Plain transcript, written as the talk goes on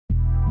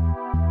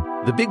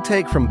The Big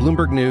Take from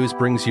Bloomberg News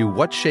brings you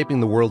what's shaping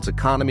the world's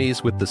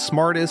economies with the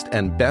smartest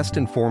and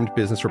best-informed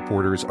business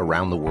reporters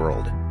around the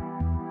world.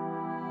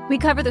 We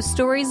cover the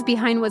stories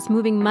behind what's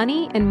moving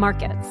money and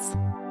markets.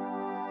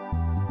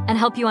 And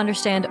help you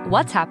understand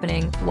what's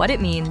happening, what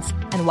it means,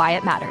 and why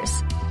it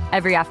matters.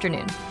 Every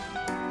afternoon.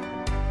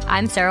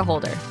 I'm Sarah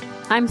Holder.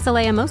 I'm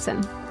Saleha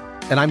Mohsin.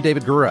 And I'm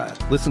David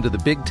Gura. Listen to The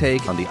Big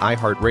Take on the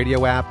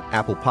iHeartRadio app,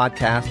 Apple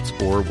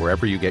Podcasts, or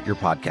wherever you get your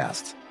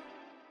podcasts.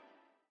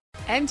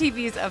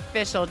 MTV's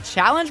official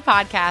Challenge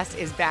podcast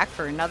is back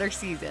for another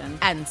season.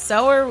 And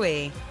so are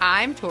we.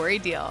 I'm Tori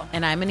Deal.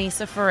 And I'm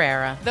Anissa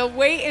Ferreira. The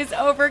wait is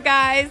over,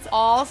 guys.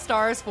 All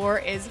Stars 4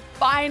 is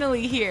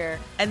finally here.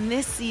 And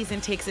this season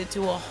takes it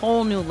to a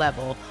whole new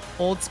level.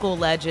 Old school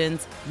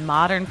legends,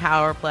 modern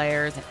power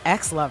players, and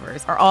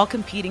ex-lovers are all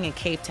competing in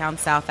Cape Town,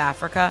 South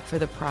Africa for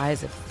the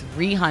prize of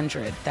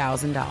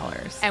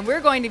 $300,000. And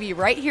we're going to be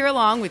right here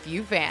along with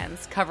you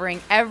fans,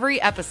 covering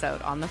every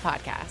episode on the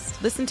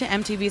podcast. Listen to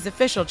MTV's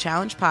official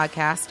Challenge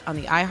podcast on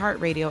the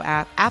iHeartRadio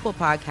app, Apple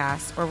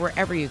Podcasts, or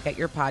wherever you get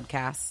your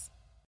podcasts.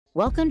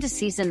 Welcome to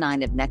Season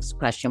 9 of Next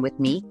Question with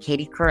me,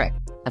 Katie Couric.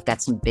 I've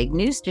got some big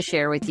news to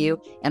share with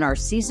you in our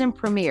season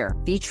premiere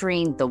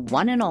featuring the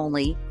one and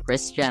only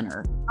Kris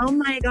Jenner. Oh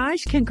my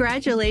gosh,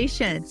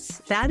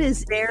 congratulations. That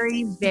is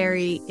very,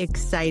 very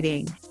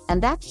exciting.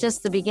 And that's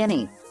just the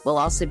beginning. We'll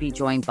also be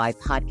joined by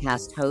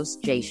podcast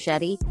host Jay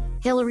Shetty,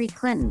 Hillary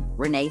Clinton,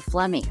 Renee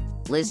Fleming,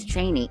 Liz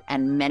Cheney,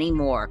 and many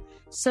more.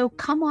 So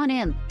come on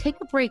in, take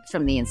a break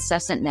from the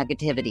incessant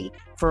negativity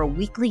for a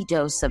weekly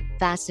dose of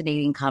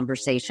fascinating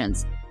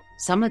conversations.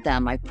 Some of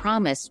them, I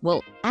promise,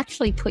 will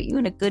actually put you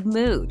in a good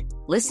mood.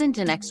 Listen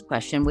to Next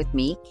Question with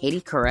me,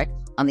 Katie Couric,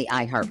 on the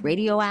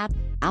iHeartRadio app,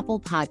 Apple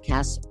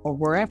Podcasts, or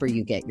wherever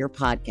you get your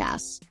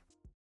podcasts.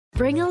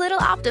 Bring a little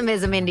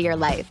optimism into your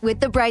life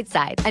with The Bright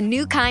Side, a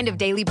new kind of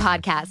daily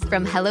podcast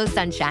from Hello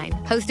Sunshine,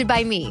 hosted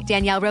by me,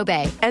 Danielle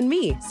Robay. And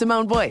me,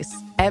 Simone Boyce.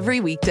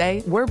 Every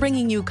weekday, we're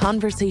bringing you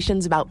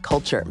conversations about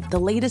culture, the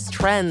latest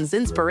trends,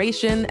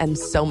 inspiration, and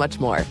so much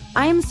more.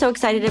 I am so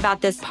excited about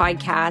this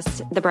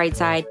podcast, The Bright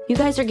Side. You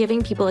guys are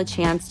giving people a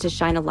chance to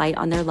shine a light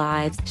on their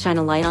lives, shine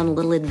a light on a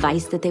little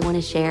advice that they want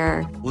to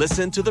share.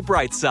 Listen to The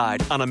Bright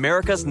Side on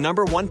America's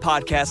 #1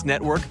 podcast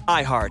network,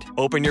 iHeart.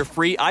 Open your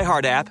free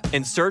iHeart app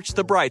and search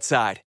The Bright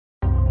Side.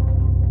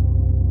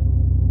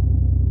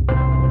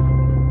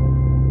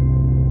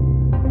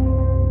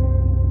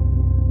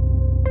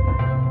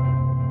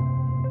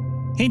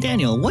 Hey,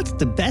 Daniel, what's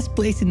the best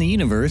place in the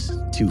universe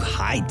to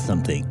hide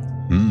something?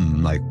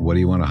 Like what do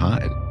you want to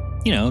hide?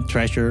 You know,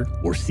 treasure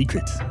or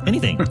secrets,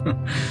 anything.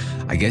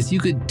 I guess you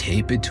could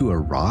tape it to a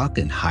rock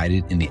and hide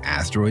it in the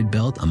asteroid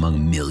belt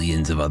among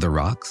millions of other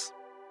rocks.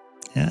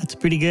 Yeah, that's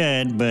pretty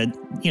good, but,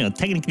 you know,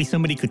 technically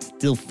somebody could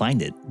still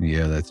find it.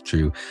 Yeah, that's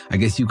true. I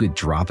guess you could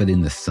drop it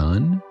in the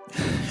sun.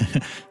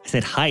 I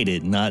said hide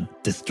it,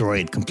 not destroy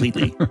it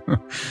completely.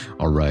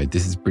 All right,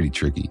 this is pretty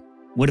tricky.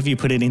 What if you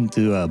put it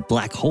into a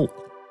black hole?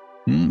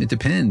 It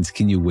depends.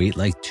 Can you wait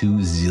like 2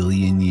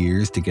 zillion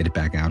years to get it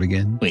back out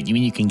again? Wait, you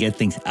mean you can get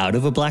things out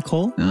of a black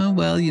hole?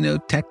 Well, you know,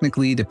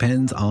 technically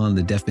depends on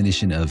the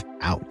definition of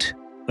out.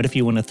 What if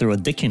you want to throw a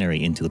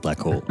dictionary into the black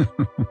hole?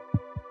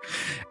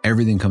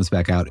 Everything comes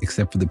back out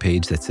except for the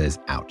page that says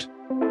out.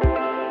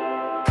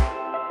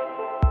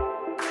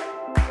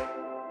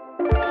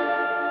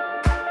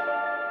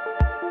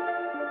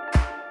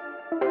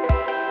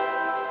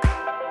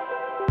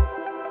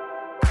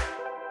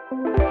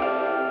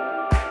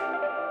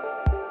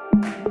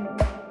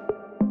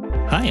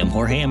 Hi, I'm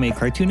Jorge. I'm a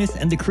cartoonist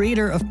and the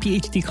creator of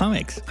PhD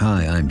Comics.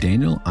 Hi, I'm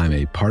Daniel. I'm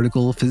a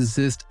particle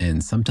physicist,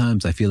 and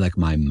sometimes I feel like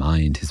my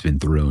mind has been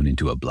thrown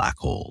into a black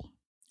hole.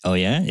 Oh,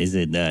 yeah? Is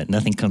it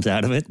nothing comes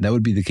out of it? That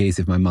would be the case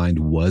if my mind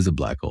was a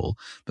black hole.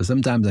 But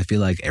sometimes I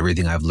feel like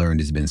everything I've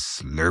learned has been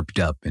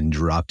slurped up and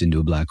dropped into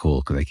a black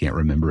hole because I can't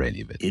remember any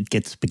of it. It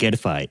gets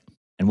spaghettified.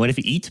 And what if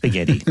you eat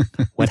spaghetti?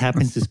 What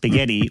happens to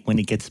spaghetti when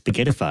it gets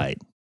spaghettified?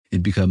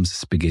 It becomes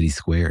spaghetti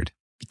squared.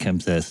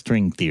 Becomes a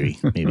string theory,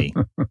 maybe.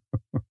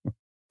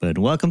 But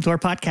welcome to our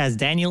podcast,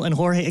 Daniel and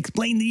Jorge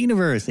Explain the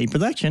Universe, a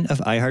production of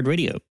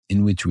iHeartRadio.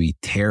 In which we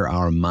tear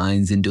our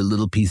minds into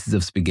little pieces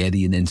of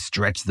spaghetti and then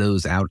stretch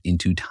those out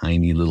into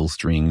tiny little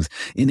strings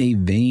in a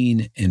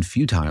vain and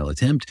futile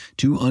attempt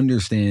to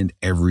understand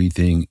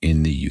everything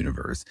in the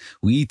universe.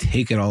 We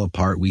take it all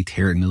apart, we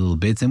tear it into little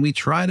bits, and we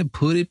try to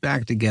put it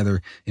back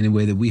together in a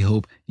way that we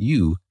hope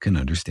you can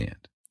understand.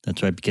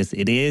 That's right, because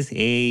it is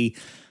a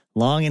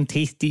long and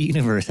tasty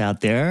universe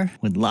out there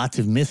with lots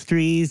of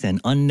mysteries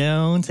and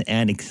unknowns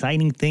and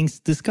exciting things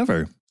to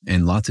discover.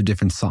 And lots of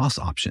different sauce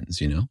options,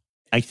 you know?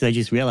 Actually, I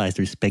just realized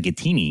there's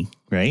spaghettini,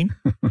 right?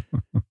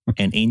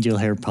 And angel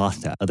hair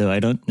pasta, although I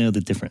don't know the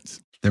difference.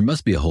 There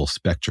must be a whole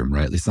spectrum,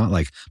 right? It's not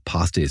like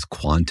pasta is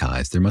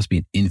quantized. There must be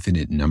an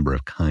infinite number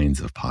of kinds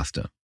of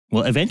pasta.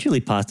 Well, eventually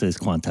pasta is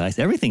quantized.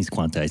 Everything's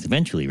quantized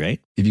eventually, right?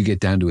 If you get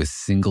down to a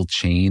single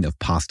chain of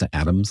pasta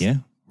atoms. Yeah,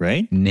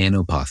 right?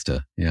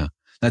 Nanopasta, yeah.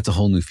 That's a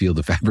whole new field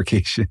of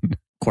fabrication.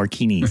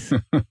 Quarkinis.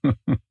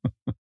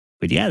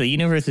 But yeah, the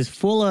universe is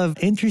full of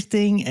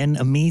interesting and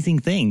amazing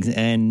things,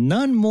 and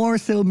none more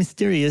so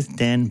mysterious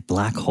than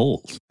black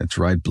holes. That's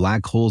right.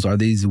 Black holes are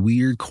these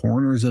weird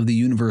corners of the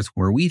universe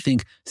where we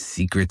think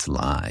secrets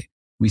lie.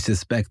 We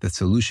suspect the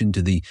solution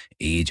to the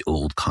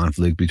age-old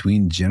conflict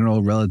between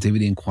general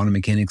relativity and quantum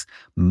mechanics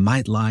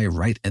might lie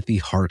right at the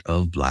heart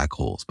of black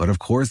holes. But of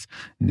course,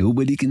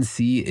 nobody can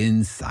see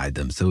inside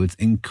them. So it's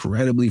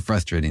incredibly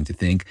frustrating to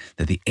think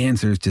that the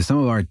answers to some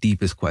of our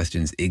deepest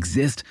questions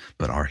exist,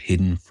 but are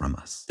hidden from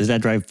us. Does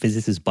that drive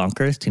physicists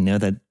bonkers to know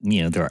that,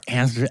 there are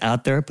answers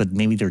out there, but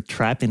maybe they're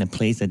trapped in a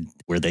place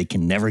where they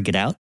can never get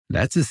out?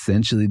 That's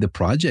essentially the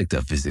project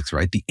of physics,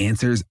 right? The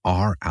answers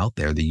are out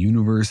there. The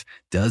universe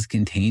does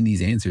contain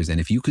these answers. And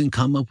if you can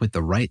come up with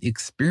the right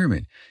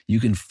experiment, you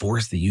can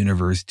force the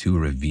universe to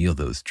reveal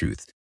those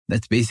truths.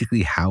 That's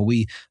basically how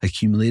we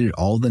accumulated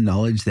all the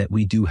knowledge that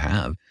we do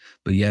have.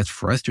 But yeah, it's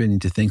frustrating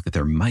to think that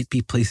there might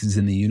be places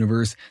in the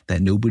universe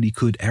that nobody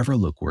could ever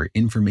look, where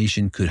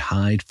information could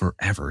hide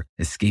forever,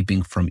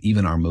 escaping from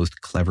even our most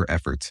clever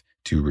efforts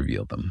to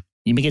reveal them.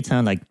 You make it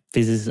sound like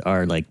physicists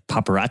are like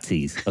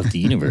paparazzis of the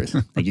universe.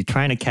 Like you're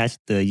trying to catch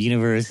the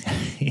universe,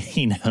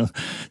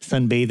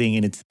 sunbathing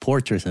in its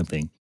porch or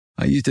something.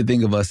 I used to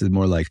think of us as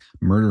more like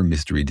murder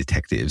mystery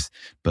detectives.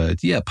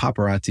 But yeah,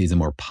 paparazzi is a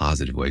more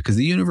positive way because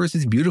the universe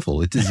is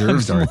beautiful. It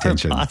deserves our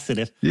attention.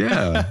 Positive.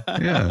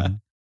 Yeah.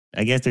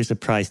 I guess there's a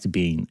price to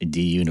being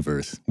the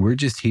universe. We're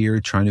just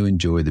here trying to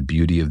enjoy the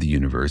beauty of the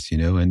universe,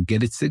 and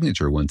get its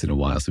signature once in a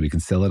while so we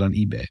can sell it on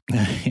eBay.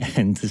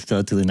 And to sell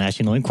it to the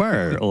National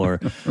Enquirer or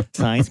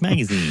Science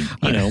Magazine.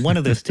 One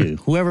of those two.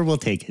 Whoever will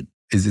take it.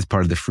 Is this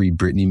part of the Free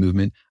Britney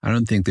movement? I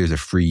don't think there's a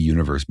free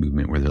universe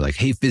movement where they're like,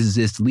 hey,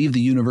 physicists, leave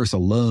the universe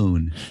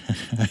alone.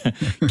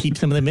 Keep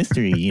some of the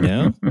mystery,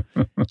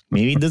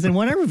 Maybe it doesn't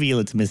want to reveal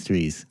its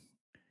mysteries.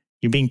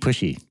 You're being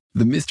pushy.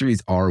 The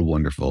mysteries are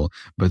wonderful,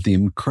 but the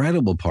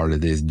incredible part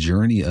of this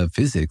journey of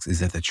physics is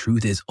that the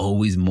truth is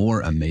always more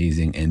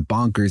amazing and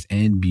bonkers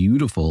and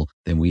beautiful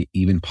than we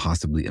even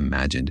possibly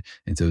imagined.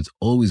 And so it's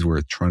always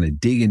worth trying to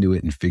dig into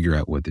it and figure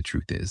out what the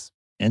truth is.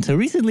 And so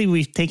recently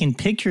we've taken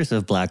pictures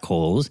of black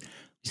holes.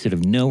 We sort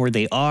of know where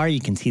they are. You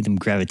can see them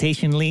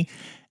gravitationally.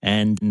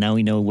 And now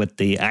we know what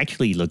they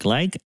actually look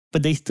like.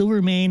 But they still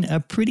remain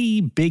a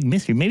pretty big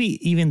mystery, maybe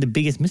even the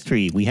biggest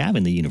mystery we have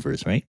in the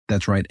universe, right?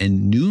 That's right.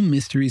 And new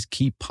mysteries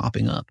keep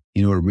popping up.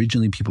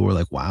 Originally people were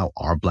like, wow,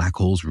 are black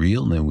holes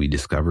real? And then we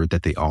discovered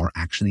that they are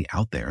actually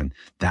out there. And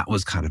that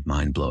was kind of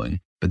mind-blowing.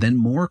 But then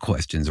more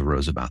questions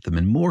arose about them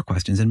and more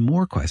questions and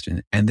more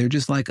questions. And they're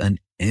just like an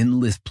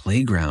endless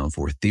playground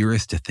for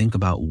theorists to think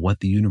about what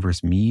the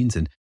universe means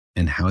and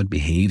how it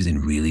behaves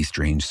in really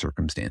strange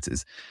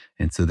circumstances.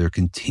 And so they're a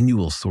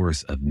continual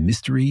source of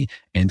mystery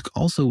and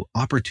also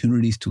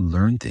opportunities to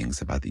learn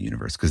things about the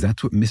universe, because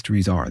that's what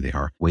mysteries are. They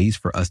are ways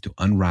for us to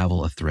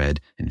unravel a thread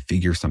and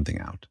figure something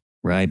out.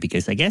 Right,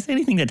 because I guess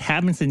anything that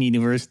happens in the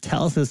universe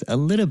tells us a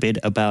little bit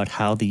about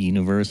how the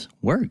universe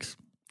works.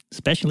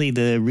 Especially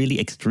the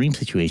really extreme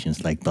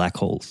situations like black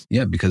holes.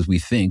 Yeah, because we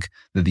think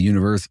that the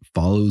universe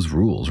follows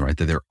rules, right?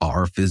 That there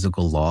are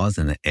physical laws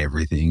and that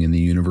everything in the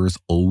universe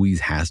always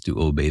has to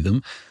obey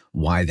them.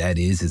 Why that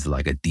is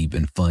like a deep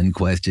and fun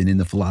question in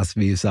the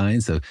philosophy of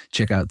science. So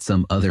check out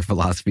some other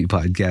philosophy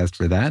podcast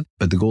for that.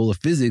 But the goal of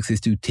physics is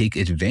to take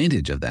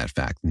advantage of that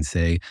fact and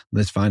say,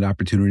 let's find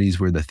opportunities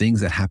where the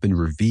things that happen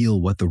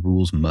reveal what the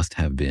rules must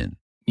have been.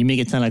 You make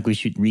it sound like we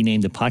should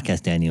rename the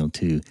podcast, Daniel,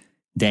 to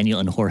Daniel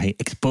and Jorge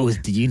Expose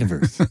the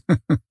Universe.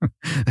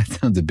 That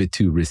sounds a bit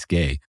too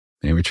risque.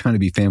 And we're trying to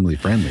be family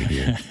friendly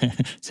here.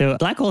 So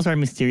black holes are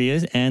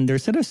mysterious and they're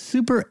sort of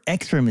super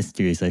extra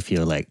mysterious, I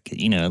feel like.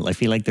 I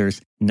feel like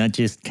there's not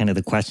just kind of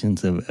the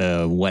questions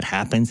of what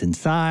happens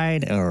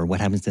inside or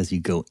what happens as you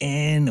go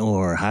in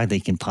or how they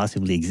can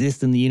possibly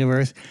exist in the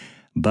universe.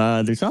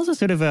 But there's also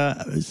sort of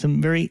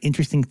some very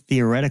interesting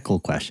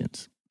theoretical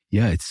questions.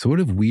 Yeah, it's sort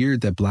of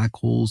weird that black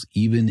holes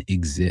even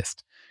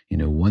exist.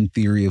 One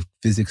theory of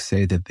physics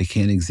say that they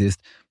can't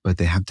exist, but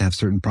they have to have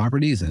certain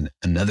properties. And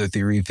another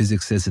theory of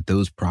physics says that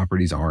those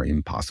properties are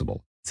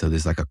impossible. So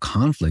there's like a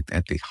conflict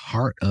at the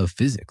heart of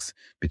physics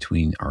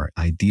between our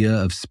idea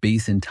of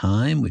space and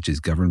time, which is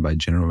governed by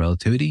general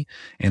relativity,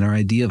 and our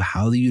idea of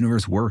how the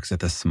universe works at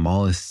the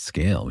smallest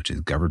scale, which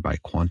is governed by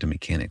quantum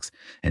mechanics.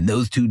 And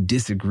those two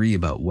disagree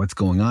about what's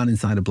going on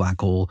inside a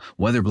black hole,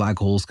 whether black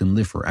holes can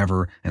live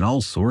forever, and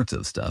all sorts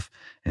of stuff.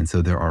 And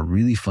so there are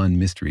really fun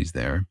mysteries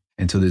there.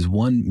 And so there's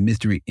one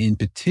mystery in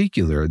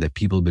particular that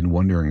people have been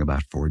wondering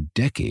about for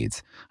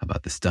decades,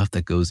 about the stuff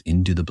that goes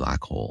into the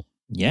black hole.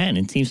 Yeah, and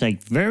it seems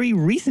like very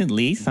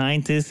recently,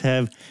 scientists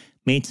have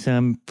made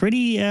some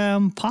pretty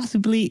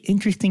possibly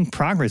interesting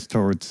progress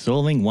towards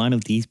solving one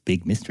of these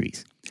big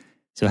mysteries.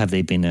 So have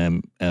they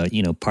been,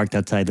 parked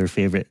outside their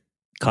favorite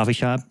coffee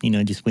shop,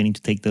 just waiting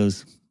to take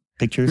those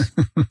pictures,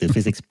 the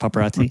physics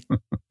paparazzi?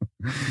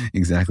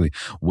 Exactly.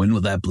 When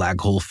will that black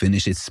hole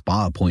finish its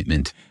spa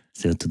appointment?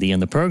 So today on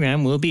the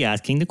program, we'll be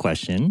asking the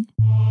question,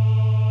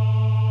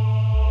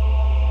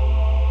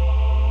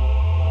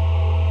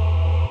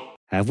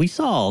 have we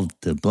solved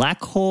the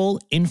black hole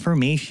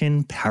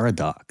information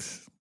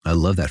paradox? I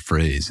love that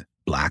phrase,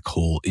 black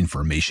hole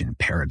information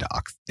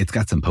paradox. It's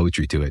got some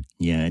poetry to it.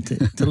 Yeah,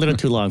 it's a little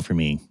too long for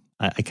me.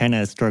 I kind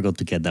of struggled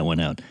to get that one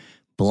out.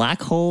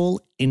 Black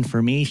hole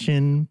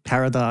information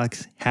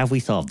paradox. Have we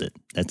solved it?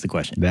 That's the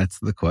question. That's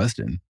the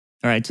question.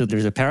 All right, so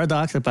there's a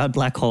paradox about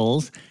black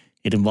holes.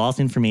 It involves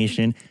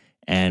information.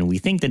 And we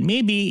think that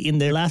maybe in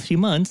the last few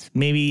months,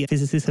 maybe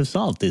physicists have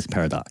solved this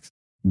paradox.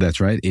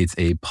 That's right. It's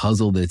a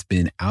puzzle that's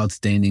been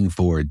outstanding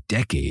for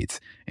decades.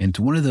 And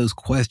it's one of those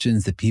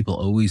questions that people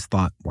always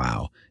thought,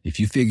 wow, if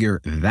you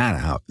figure that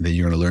out, then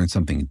you're going to learn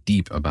something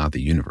deep about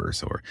the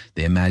universe. Or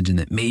they imagine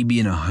that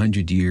maybe in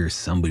 100 years,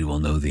 somebody will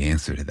know the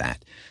answer to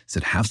that. So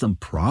to have some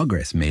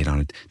progress made on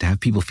it, to have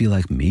people feel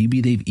like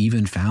maybe they've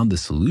even found the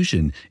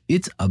solution,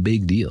 it's a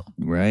big deal.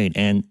 Right.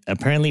 And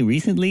apparently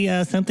recently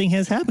something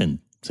has happened.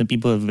 Some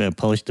people have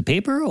published the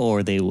paper,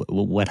 or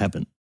what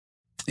happened?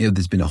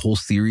 There's been a whole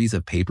series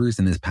of papers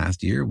in this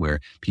past year where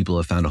people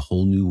have found a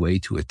whole new way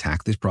to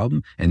attack this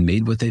problem and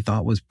made what they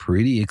thought was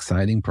pretty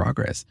exciting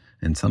progress.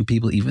 And some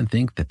people even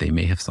think that they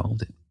may have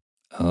solved it.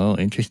 Oh,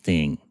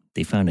 interesting.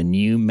 They found a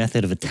new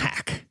method of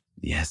attack.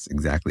 Yes,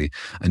 exactly.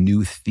 A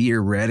new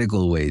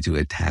theoretical way to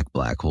attack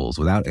black holes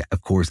without,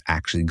 of course,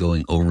 actually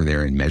going over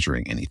there and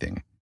measuring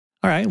anything.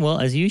 All right. Well,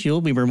 as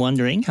usual, we were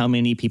wondering how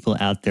many people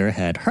out there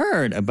had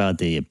heard about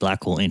the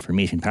black hole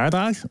information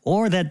paradox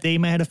or that they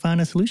might have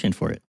found a solution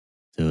for it.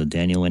 So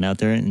Daniel went out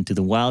there into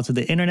the wilds of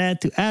the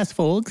internet to ask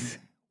folks,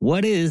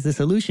 what is the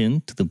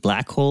solution to the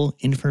black hole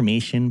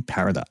information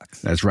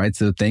paradox? That's right.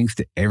 So thanks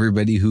to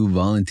everybody who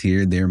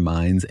volunteered their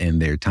minds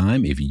and their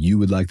time. If you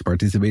would like to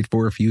participate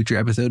for a future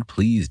episode,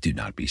 please do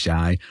not be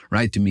shy.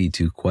 Write to me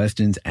to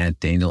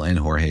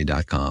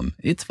questions@danielandjorge.com.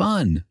 It's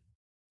fun.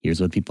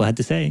 Here's what people had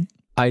to say.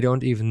 I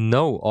don't even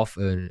know of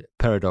a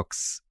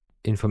paradox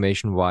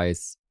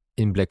information-wise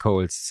in black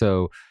holes.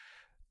 So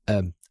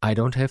I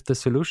don't have the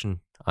solution.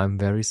 I'm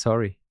very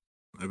sorry.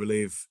 I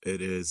believe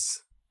it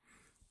is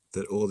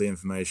that all the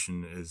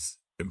information is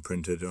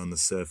imprinted on the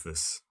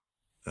surface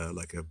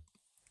like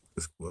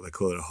what they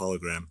call it a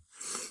hologram.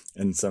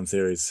 And some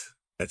theories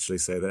actually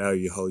say that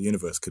your whole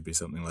universe could be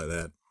something like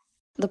that.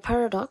 The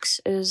paradox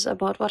is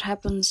about what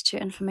happens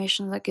to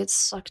information that gets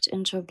sucked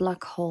into a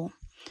black hole.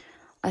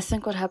 I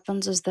think what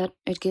happens is that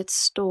it gets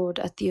stored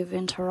at the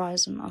event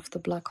horizon of the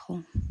black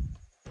hole.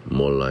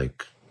 More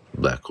like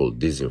black hole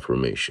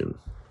disinformation.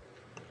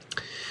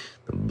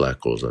 The black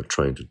holes are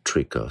trying to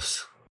trick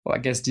us. Well, I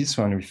guess this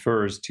one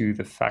refers to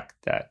the fact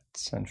that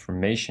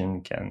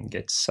information can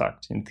get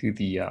sucked into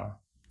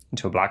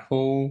a black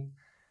hole,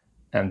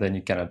 and then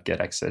you cannot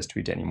get access to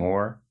it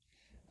anymore.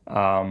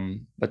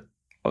 But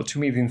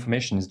ultimately, the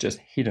information is just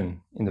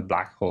hidden in the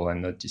black hole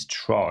and not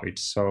destroyed.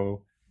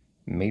 So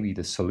maybe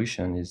the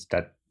solution is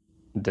that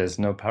there's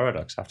no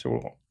paradox after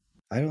all.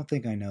 I don't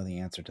think I know the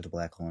answer to the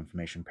black hole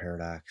information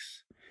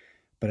paradox,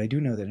 but I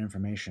do know that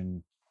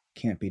information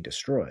can't be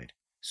destroyed.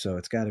 So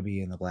it's got to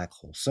be in the black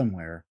hole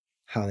somewhere.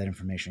 How that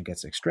information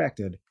gets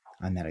extracted,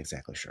 I'm not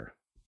exactly sure.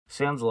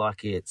 Sounds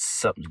like it's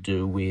something to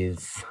do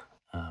with,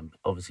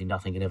 obviously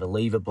nothing can ever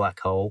leave a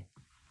black hole,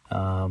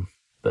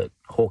 but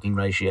Hawking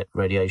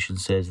radiation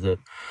says that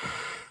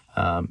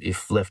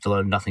if left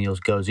alone, nothing else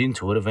goes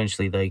into it.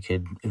 Eventually they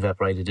could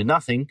evaporate into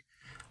nothing.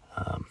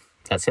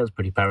 That sounds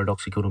pretty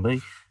paradoxical to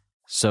me.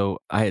 So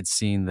I had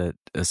seen that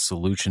a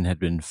solution had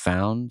been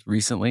found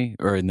recently,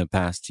 or in the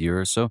past year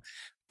or so,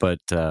 but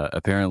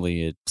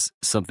apparently it's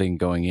something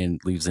going in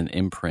leaves an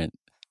imprint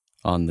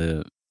on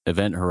the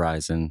event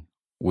horizon,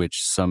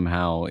 which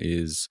somehow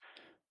is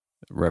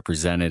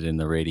represented in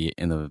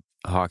the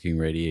Hawking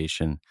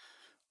radiation.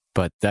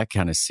 But that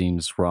kind of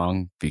seems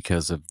wrong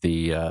because of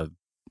the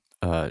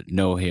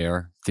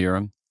no-hair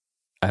theorem.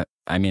 I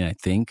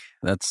think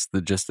that's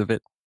the gist of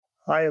it.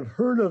 I have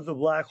heard of the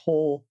black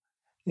hole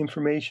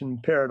information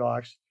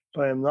paradox,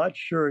 but I'm not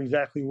sure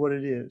exactly what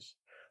it is.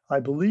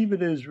 I believe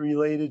it is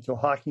related to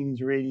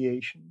Hawking's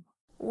radiation.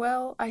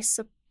 Well, I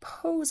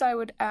suppose I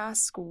would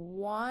ask,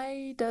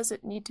 why does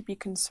it need to be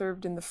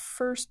conserved in the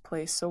first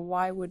place? So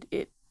why would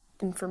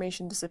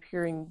information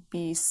disappearing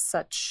be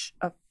such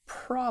a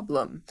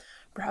problem?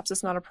 Perhaps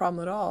it's not a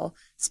problem at all,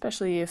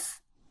 especially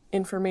if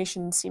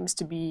information seems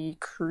to be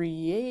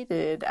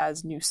created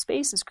as new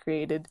space is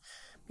created.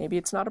 Maybe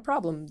it's not a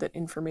problem that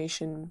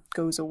information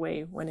goes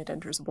away when it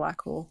enters a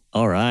black hole.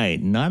 All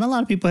right. Not a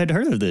lot of people had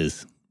heard of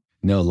this.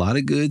 No, a lot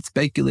of good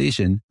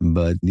speculation,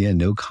 but yeah,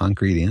 no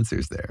concrete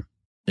answers there.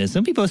 Now,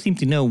 some people seem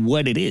to know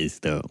what it is,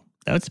 though.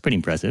 That's pretty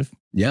impressive.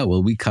 Yeah,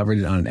 well, we covered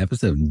it on an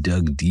episode and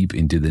dug deep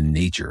into the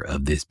nature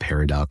of this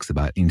paradox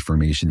about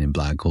information in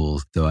black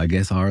holes. So I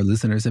guess our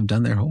listeners have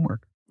done their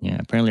homework. Yeah,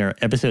 apparently our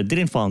episode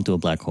didn't fall into a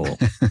black hole.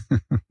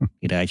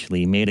 It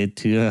actually made it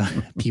to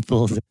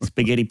people's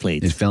spaghetti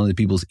plates. It fell into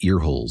people's ear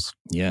holes.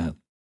 Yeah.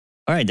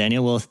 All right,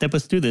 Daniel, well, step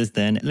us through this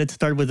then. Let's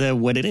start with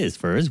what it is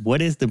first. What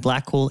is the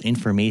black hole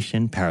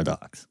information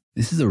paradox?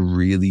 This is a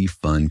really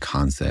fun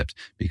concept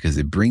because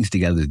it brings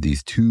together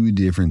these two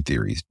different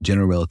theories,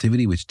 general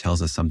relativity, which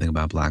tells us something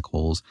about black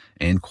holes,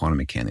 and quantum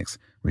mechanics,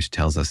 which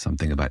tells us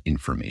something about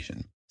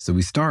information. So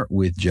we start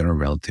with general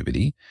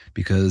relativity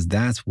because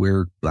that's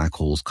where black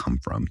holes come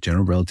from.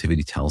 General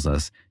relativity tells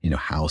us,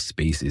 how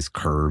space is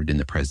curved in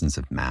the presence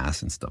of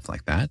mass and stuff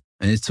like that.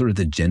 And it's sort of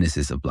the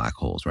genesis of black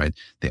holes, right?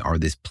 They are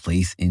this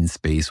place in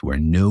space where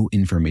no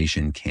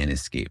information can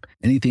escape.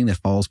 Anything that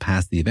falls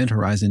past the event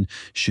horizon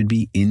should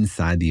be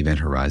inside the event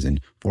horizon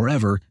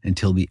forever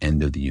until the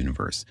end of the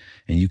universe.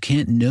 And you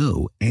can't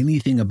know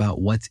anything about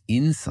what's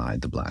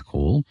inside the black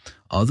hole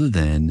other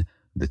than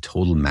the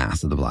total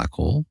mass of the black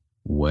hole,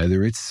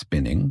 whether it's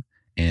spinning,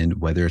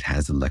 and whether it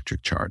has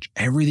electric charge.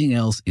 Everything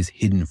else is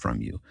hidden from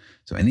you.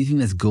 So anything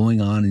that's going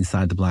on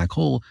inside the black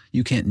hole,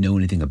 you can't know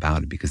anything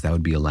about it because that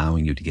would be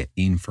allowing you to get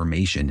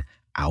information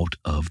out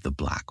of the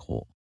black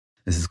hole.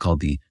 This is called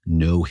the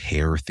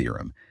no-hair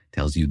theorem. It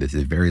tells you there's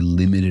a very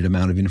limited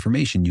amount of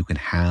information you can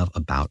have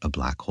about a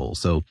black hole.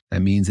 So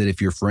that means that if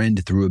your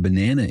friend threw a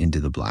banana into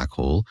the black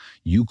hole,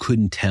 you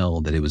couldn't tell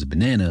that it was a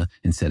banana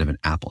instead of an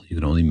apple. You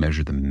could only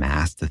measure the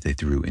mass that they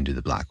threw into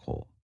the black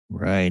hole.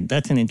 Right.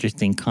 That's an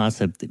interesting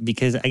concept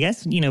because I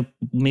guess,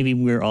 maybe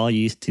we're all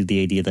used to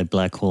the idea that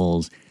black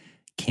holes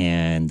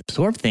can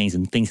absorb things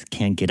and things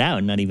can't get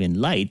out, not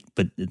even light.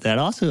 But that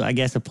also, I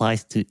guess,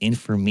 applies to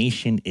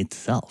information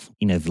itself.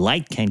 If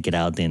light can't get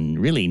out, then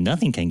really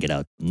nothing can get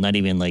out, not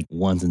even like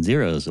ones and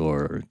zeros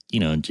or,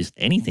 just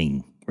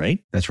anything.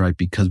 Right? That's right,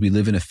 because we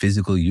live in a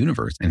physical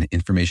universe and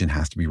information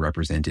has to be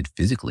represented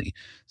physically.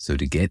 So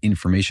to get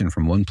information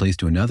from one place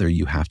to another,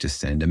 you have to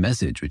send a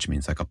message, which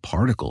means like a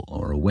particle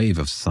or a wave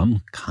of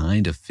some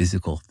kind of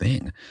physical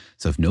thing.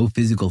 So if no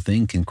physical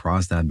thing can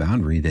cross that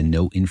boundary, then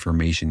no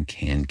information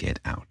can get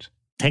out.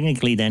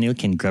 Technically, Daniel,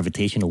 can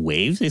gravitational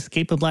waves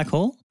escape a black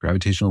hole?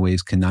 Gravitational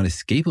waves cannot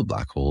escape a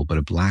black hole, but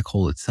a black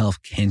hole itself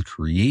can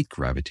create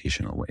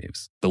gravitational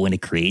waves. But when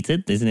it creates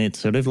it, isn't it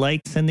sort of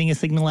like sending a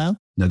signal out?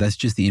 No, that's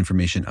just the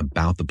information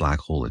about the black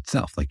hole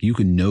itself. Like you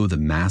can know the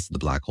mass of the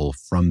black hole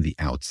from the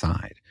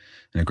outside.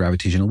 And a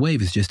gravitational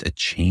wave is just a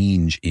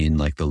change in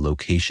like the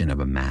location of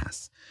a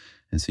mass.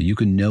 And so you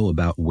can know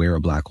about where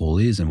a black hole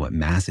is and what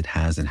mass it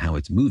has and how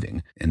it's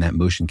moving. And that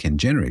motion can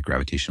generate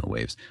gravitational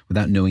waves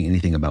without knowing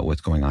anything about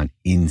what's going on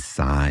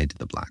inside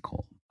the black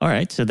hole. All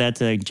right, so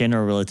that's a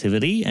general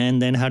relativity.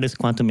 And then how does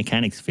quantum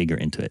mechanics figure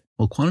into it?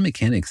 Well, quantum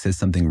mechanics says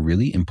something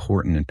really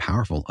important and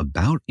powerful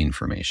about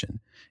information.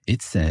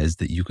 It says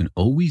that you can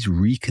always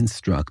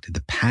reconstruct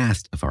the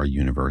past of our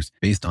universe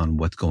based on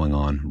what's going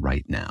on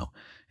right now.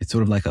 It's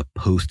sort of like a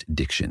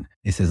post-diction.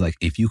 It says like,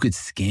 if you could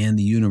scan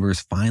the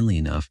universe finely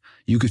enough,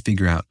 you could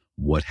figure out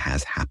what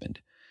has happened.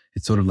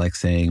 It's sort of like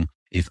saying,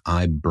 if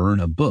I burn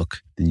a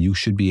book, then you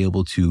should be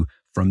able to,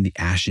 from the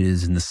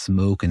ashes and the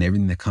smoke and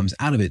everything that comes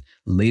out of it,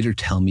 later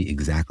tell me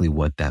exactly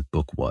what that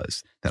book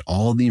was. That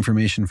all the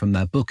information from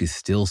that book is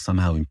still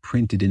somehow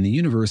imprinted in the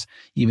universe,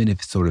 even if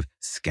it's sort of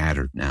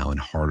scattered now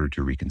and harder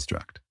to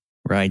reconstruct.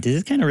 Right. This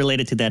is kind of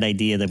related to that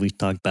idea that we've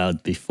talked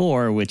about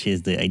before, which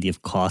is the idea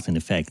of cause and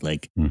effect.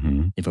 Like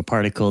if a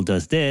particle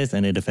does this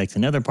and it affects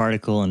another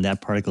particle and that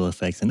particle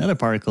affects another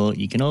particle,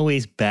 you can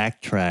always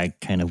backtrack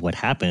kind of what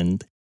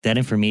happened. That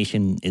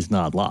information is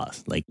not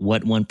lost. Like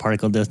what one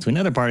particle does to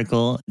another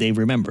particle, they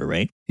remember,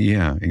 right?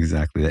 Yeah,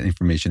 exactly. That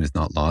information is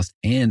not lost.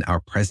 And our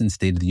present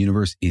state of the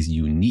universe is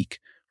unique,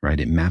 right?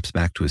 It maps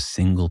back to a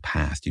single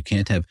past. You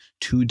can't have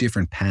two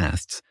different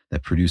pasts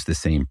that produce the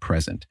same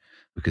present,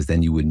 because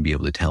then you wouldn't be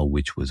able to tell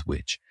which was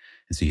which.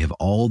 And so you have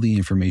all the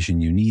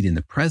information you need in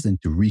the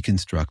present to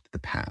reconstruct the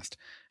past.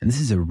 And this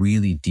is a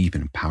really deep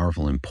and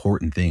powerful,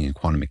 important thing in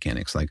quantum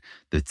mechanics. Like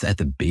that's at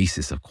the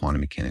basis of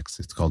quantum mechanics.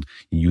 It's called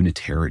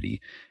unitarity.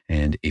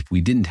 And if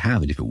we didn't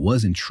have it, if it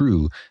wasn't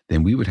true,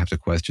 then we would have to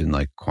question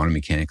like quantum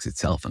mechanics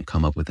itself and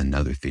come up with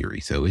another theory.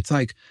 So it's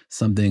like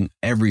something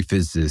every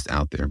physicist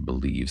out there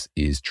believes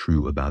is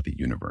true about the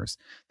universe,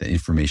 that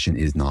information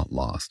is not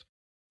lost.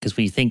 Because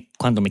we think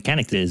quantum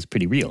mechanics is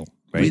pretty real.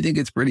 Right? We think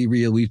it's pretty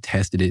real. We've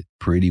tested it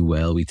pretty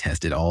well. We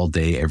test it all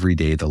day, every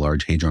day at the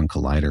Large Hadron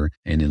Collider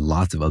and in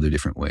lots of other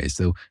different ways.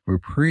 So we're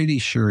pretty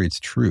sure it's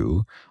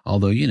true.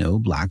 Although,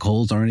 black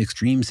holes are an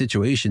extreme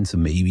situation, so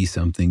maybe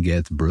something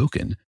gets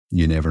broken.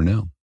 You never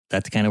know.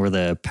 That's kind of where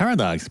the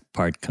paradox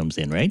part comes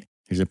in, right?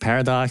 There's a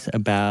paradox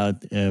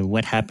about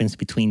what happens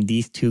between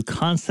these two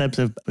concepts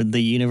of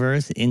the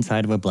universe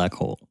inside of a black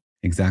hole.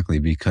 Exactly,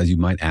 because you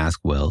might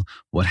ask, well,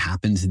 what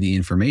happens to the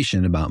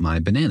information about my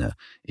banana?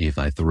 If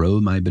I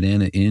throw my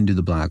banana into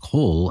the black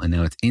hole and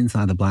now it's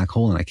inside the black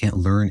hole and I can't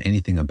learn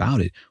anything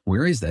about it,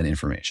 where is that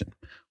information?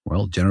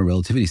 Well, general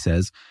relativity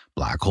says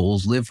black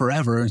holes live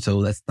forever,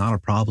 so that's not a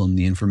problem.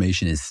 The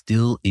information is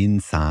still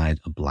inside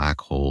a black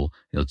hole.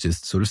 It's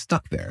just sort of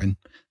stuck there. And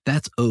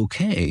that's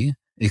okay,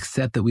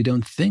 except that we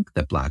don't think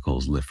that black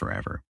holes live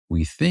forever.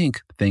 We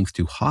think, thanks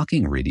to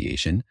Hawking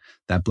radiation,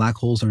 that black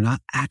holes are not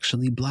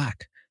actually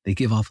black. They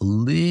give off a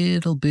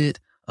little bit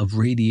of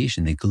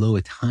radiation. They glow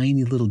a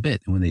tiny little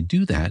bit. And when they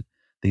do that,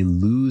 they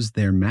lose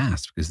their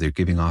mass because they're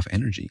giving off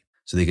energy.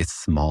 So they get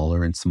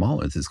smaller and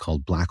smaller. This is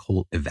called black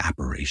hole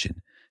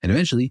evaporation. And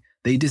eventually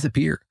they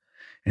disappear.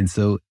 And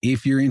so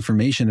if your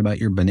information about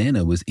your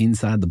banana was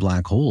inside the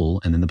black hole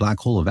and then the black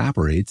hole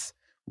evaporates,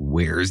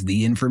 where's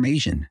the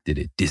information? Did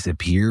it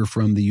disappear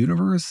from the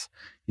universe?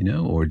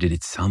 Or did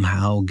it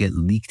somehow get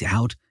leaked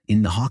out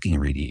in the Hawking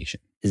radiation?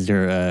 Is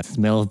there a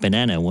smell of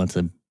banana once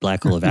a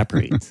black hole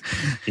evaporates?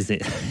 Is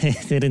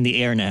it in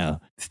the air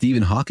now?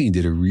 Stephen Hawking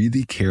did a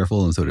really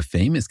careful and sort of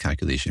famous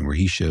calculation where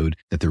he showed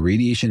that the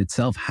radiation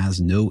itself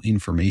has no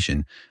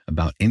information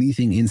about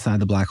anything inside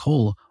the black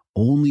hole,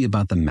 only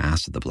about the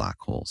mass of the black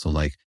hole. So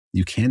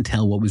you can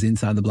tell what was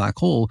inside the black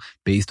hole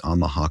based on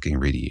the Hawking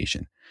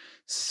radiation.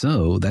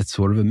 So that's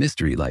sort of a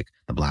mystery.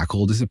 The black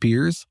hole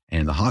disappears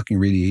and the Hawking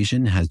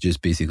radiation has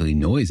just basically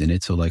noise in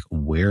it. So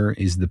where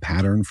is the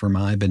pattern for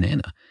my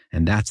banana?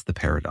 And that's the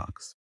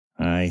paradox.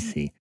 I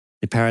see.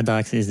 The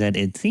paradox is that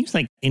it seems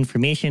like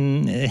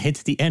information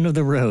hits the end of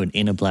the road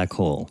in a black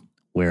hole,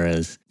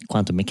 whereas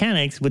quantum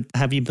mechanics would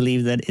have you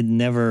believe that it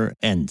never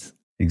ends.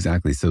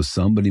 Exactly. So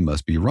somebody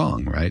must be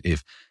wrong, right?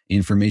 If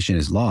information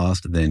is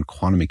lost, then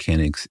quantum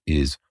mechanics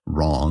is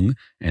wrong,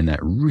 and that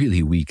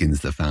really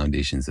weakens the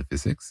foundations of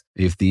physics.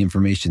 If the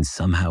information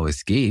somehow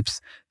escapes,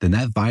 then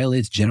that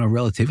violates general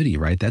relativity,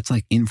 right? That's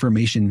like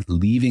information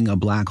leaving a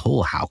black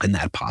hole. How can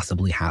that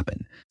possibly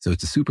happen? So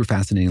it's a super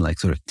fascinating,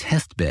 sort of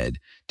test bed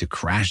to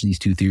crash these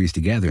two theories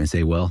together and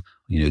say, well,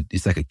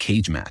 it's like a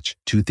cage match.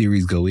 Two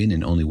theories go in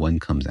and only one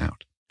comes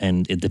out.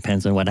 And it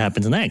depends on what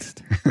happens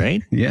next,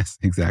 right? Yes,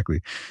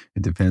 exactly.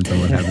 It depends on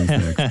what happens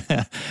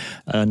next.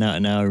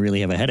 Now I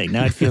really have a headache.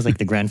 Now it feels like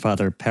the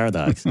grandfather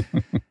paradox.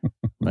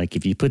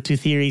 If you put two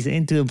theories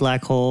into a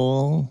black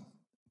hole,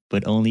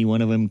 but only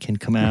one of them can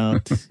come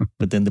out,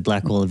 but then the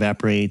black hole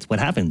evaporates, what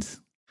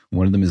happens?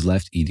 One of them is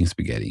left eating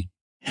spaghetti.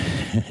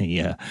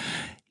 Yeah.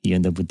 You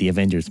end up with the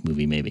Avengers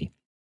movie, maybe.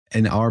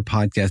 In our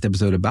podcast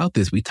episode about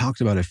this, we talked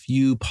about a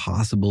few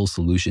possible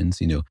solutions.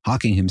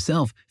 Hawking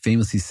himself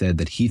famously said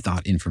that he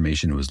thought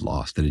information was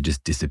lost, that it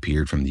just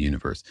disappeared from the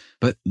universe.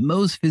 But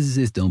most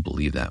physicists don't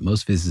believe that.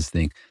 Most physicists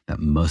think that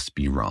must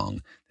be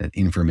wrong, that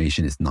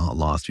information is not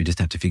lost. We just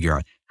have to figure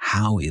out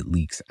how it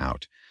leaks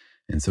out.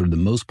 And sort of the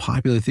most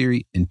popular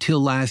theory until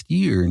last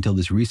year, until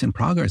this recent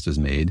progress was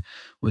made,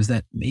 was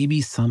that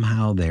maybe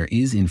somehow there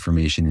is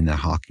information in that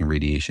Hawking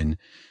radiation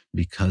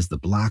because the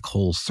black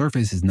hole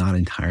surface is not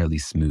entirely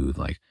smooth.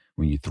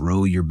 When you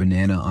throw your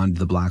banana onto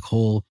the black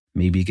hole,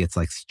 maybe it gets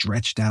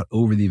stretched out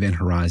over the event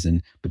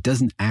horizon, but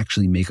doesn't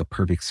actually make a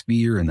perfect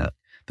sphere, and that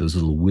those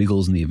little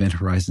wiggles in the event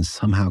horizon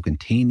somehow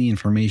contain the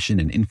information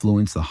and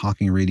influence the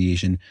Hawking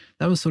radiation.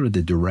 That was sort of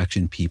the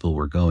direction people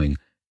were going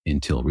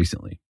until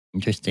recently.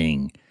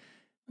 Interesting.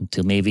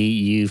 Until maybe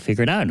you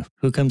figured out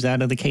who comes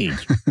out of the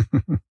cage.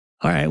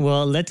 All right,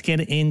 well, let's get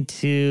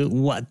into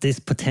what this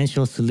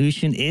potential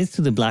solution is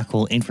to the black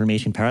hole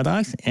information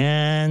paradox.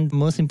 And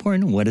most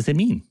important, what does it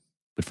mean?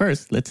 But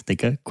first, let's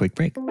take a quick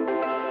break.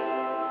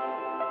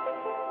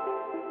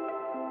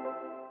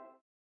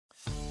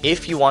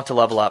 If you want to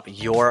level up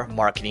your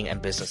marketing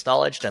and business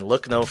knowledge, then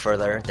look no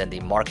further than the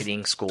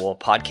Marketing School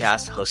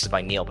podcast hosted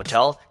by Neil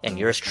Patel and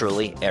yours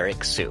truly,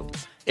 Eric Su.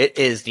 It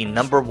is the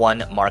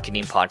 #1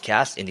 marketing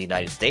podcast in the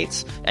United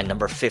States and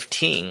number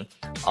 15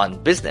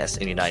 on business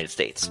in the United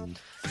States.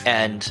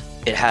 And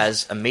it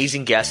has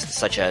amazing guests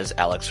such as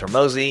Alex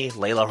Hormozi,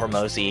 Layla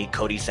Hormozi,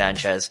 Cody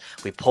Sanchez.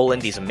 We pull in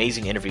these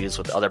amazing interviews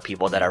with other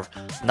people that are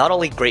not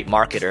only great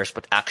marketers,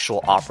 but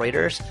actual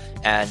operators.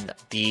 And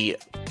the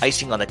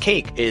icing on the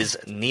cake is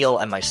Neil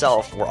and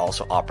myself were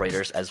also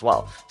operators as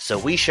well. So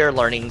we share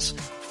learnings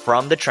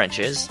from the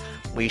trenches.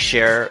 We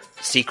share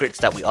secrets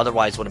that we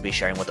otherwise wouldn't be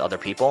sharing with other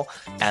people.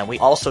 And we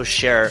also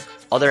share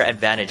other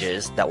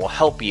advantages that will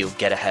help you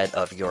get ahead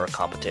of your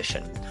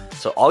competition.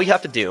 So all you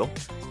have to do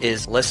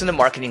is listen to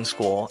Marketing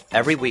School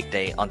every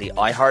weekday on the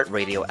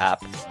iHeartRadio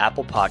app,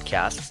 Apple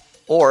Podcasts,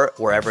 or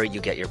wherever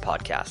you get your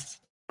podcasts.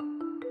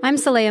 I'm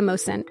Saleha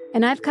Mohsen,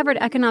 and I've covered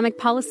economic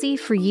policy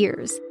for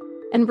years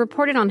and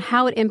reported on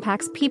how it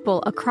impacts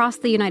people across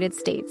the United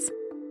States.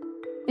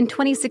 In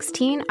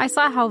 2016, I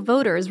saw how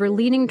voters were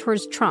leaning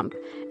towards Trump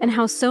and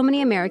how so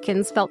many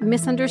Americans felt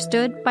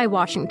misunderstood by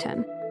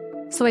Washington.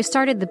 So I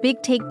started the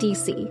Big Take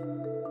DC.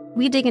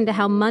 We dig into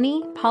how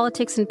money,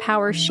 politics, and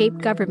power shape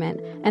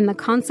government and the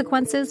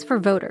consequences for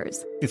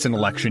voters. It's an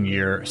election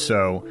year,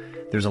 so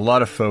there's a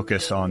lot of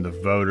focus on the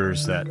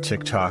voters that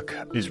TikTok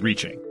is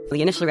reaching.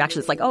 The initial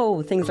reaction is like,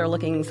 oh, things are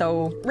looking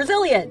so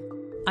resilient.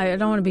 I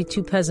don't want to be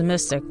too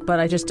pessimistic, but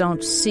I just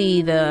don't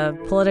see the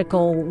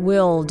political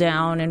will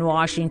down in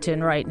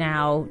Washington right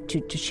now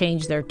to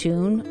change their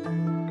tune.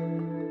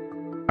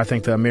 I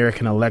think the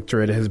American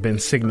electorate has been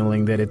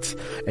signaling that it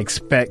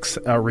expects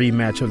a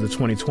rematch of the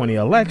 2020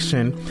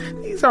 election.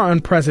 These are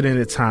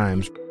unprecedented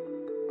times.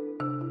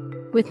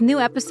 With new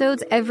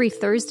episodes every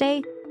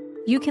Thursday,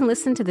 you can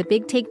listen to the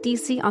Big Take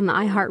DC on the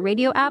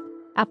iHeartRadio app,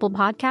 Apple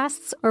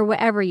Podcasts, or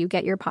wherever you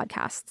get your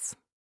podcasts.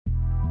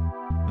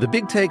 The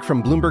Big Take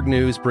from Bloomberg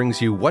News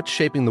brings you what's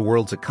shaping the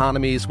world's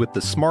economies with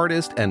the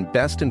smartest and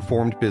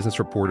best-informed business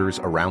reporters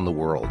around the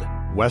world.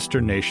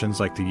 Western nations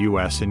like the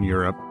U.S. and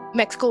Europe.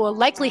 Mexico will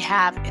likely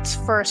have its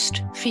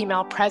first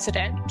female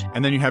president.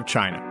 And then you have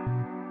China.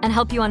 And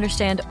help you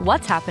understand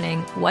what's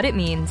happening, what it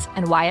means,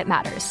 and why it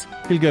matters.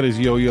 He'll get his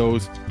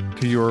yo-yos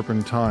to Europe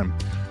in time.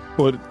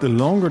 But the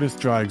longer this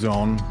drags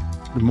on,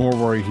 the more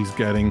worry he's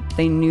getting.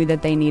 They knew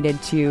that they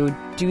needed to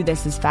do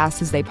this as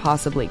fast as they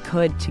possibly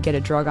could to get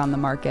a drug on the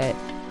market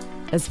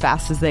as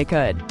fast as they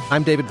could.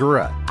 I'm David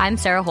Gura. I'm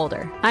Sarah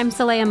Holder. I'm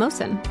Saleha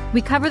Mohsin.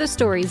 We cover the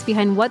stories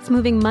behind what's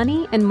moving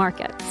money and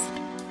markets.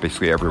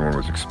 Basically, everyone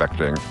was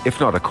expecting, if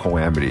not a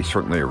calamity,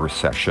 certainly a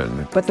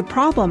recession. But the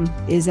problem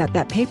is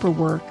that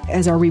paperwork,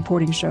 as our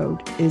reporting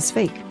showed, is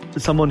fake.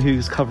 As someone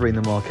who's covering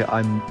the market,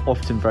 I'm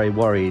often very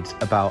worried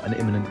about an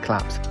imminent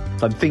collapse.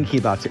 So I'm thinking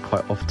about it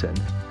quite often.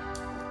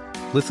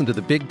 Listen to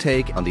The Big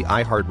Take on the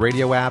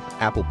iHeartRadio app,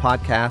 Apple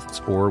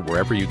Podcasts, or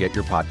wherever you get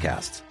your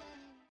podcasts.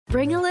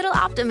 Bring a little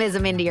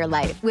optimism into your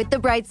life with The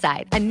Bright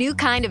Side, a new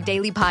kind of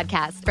daily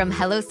podcast from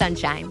Hello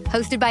Sunshine,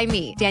 hosted by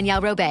me,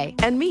 Danielle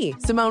Robay. And me,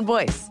 Simone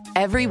Boyce.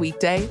 Every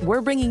weekday,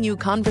 we're bringing you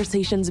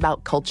conversations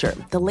about culture,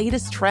 the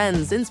latest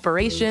trends,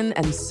 inspiration,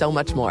 and so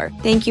much more.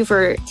 Thank you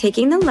for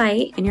taking the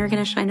light, and you're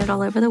going to shine it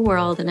all over the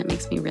world, and it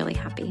makes me really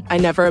happy. I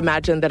never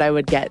imagined that I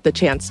would get the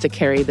chance to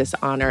carry this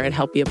honor and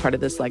help be a part of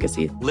this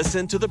legacy.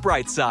 Listen to The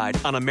Bright Side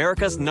on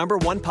America's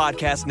 #1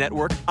 podcast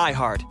network,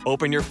 iHeart.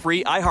 Open your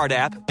free iHeart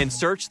app and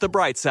search The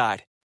Bright Side. All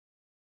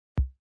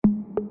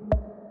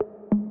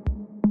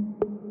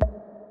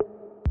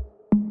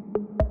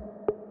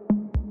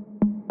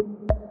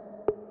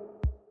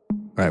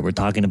right, we're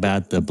talking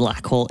about the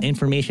black hole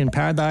information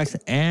paradox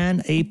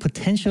and a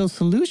potential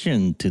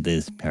solution to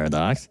this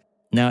paradox.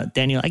 Now,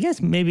 Daniel, I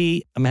guess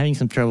maybe I'm having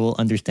some trouble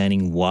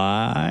understanding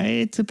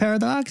why it's a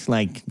paradox.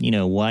 Like,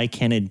 why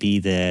can it be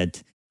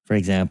that, for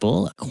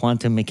example,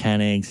 quantum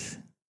mechanics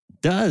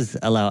does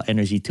allow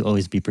energy to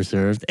always be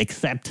preserved,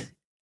 except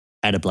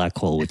at a black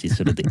hole, which is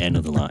sort of the end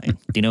of the line.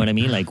 Do you know what I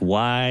mean? Like,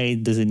 why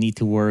does it need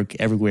to work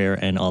everywhere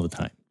and all the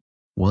time?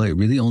 Well, it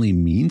really only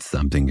means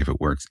something if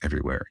it works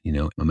everywhere.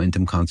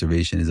 Momentum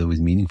conservation is always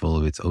meaningful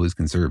if it's always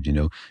conserved.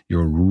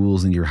 Your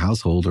rules in your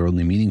household are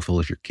only meaningful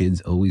if your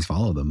kids always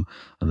follow them.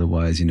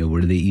 Otherwise,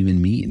 what do they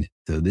even mean?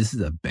 So this is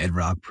a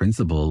bedrock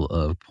principle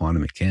of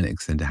quantum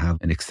mechanics. And to have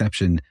an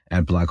exception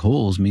at black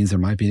holes means there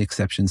might be an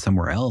exception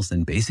somewhere else.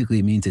 And basically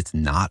it means it's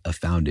not a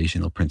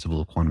foundational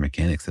principle of quantum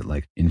mechanics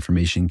that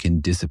information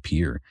can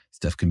disappear.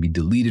 Stuff can be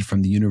deleted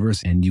from the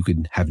universe and you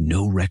could have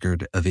no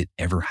record of it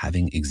ever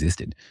having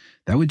existed.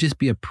 That would just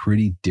be a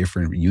pretty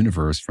different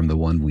universe from the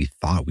one we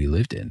thought we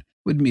lived in. It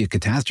wouldn't be a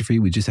catastrophe.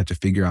 We just have to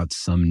figure out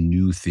some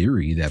new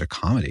theory that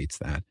accommodates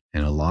that.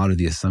 And a lot of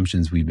the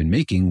assumptions we've been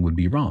making would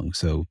be wrong.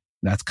 So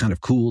that's kind of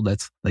cool.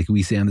 That's like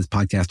we say on this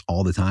podcast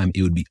all the time.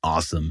 It would be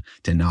awesome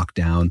to knock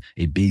down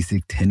a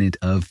basic tenet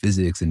of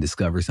physics and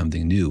discover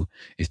something new.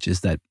 It's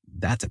just that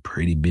that's a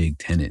pretty big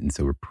tenet. And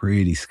so we're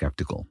pretty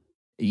skeptical.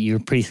 You're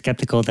pretty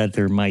skeptical that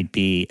there might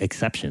be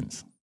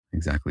exceptions.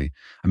 Exactly.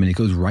 I mean, it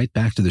goes right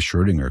back to the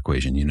Schrödinger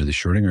equation. The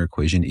Schrödinger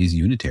equation is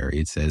unitary.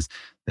 It says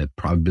that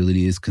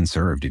probability is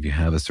conserved. If you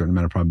have a certain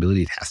amount of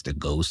probability, it has to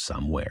go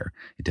somewhere.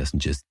 It doesn't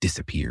just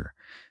disappear.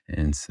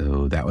 And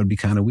so that would be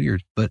kind of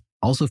weird, but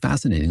also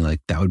fascinating.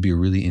 That would be a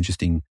really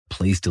interesting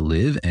place to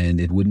live.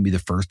 And it wouldn't be the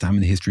first time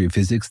in the history of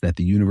physics that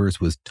the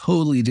universe was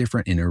totally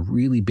different in a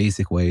really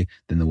basic way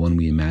than the one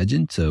we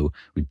imagined. So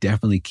we're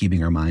definitely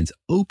keeping our minds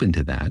open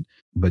to that,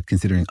 but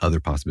considering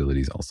other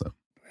possibilities also.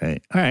 Right.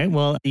 All right.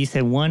 Well, you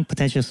said one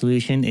potential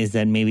solution is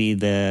that maybe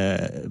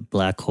the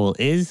black hole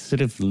is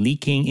sort of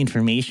leaking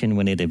information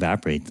when it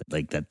evaporates,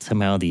 like that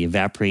somehow the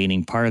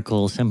evaporating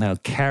particles somehow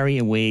carry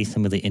away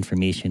some of the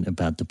information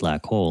about the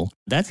black hole.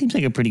 That seems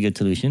like a pretty good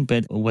solution,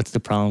 but what's the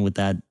problem with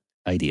that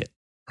idea?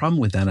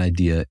 Problem with that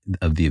idea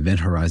of the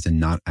event horizon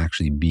not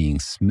actually being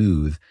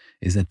smooth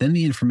is that then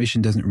the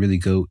information doesn't really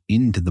go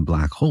into the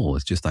black hole.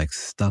 It's just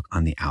stuck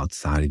on the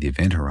outside of the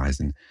event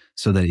horizon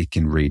so that it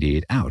can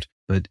radiate out.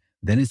 But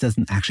then it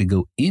doesn't actually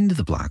go into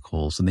the black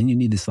hole. So then you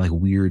need this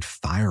weird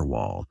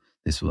firewall,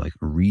 this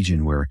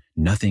region where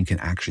nothing can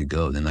actually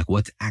go. Then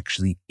what's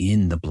actually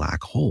in the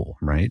black hole,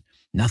 right?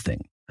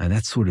 Nothing. And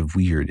that's sort of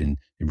weird. And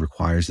it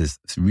requires this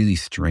really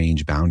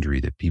strange boundary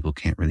that people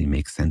can't really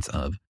make sense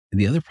of. And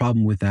the other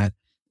problem with that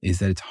is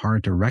that it's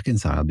hard to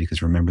reconcile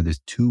because remember,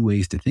 there's two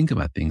ways to think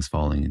about things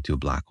falling into a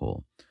black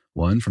hole.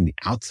 One from the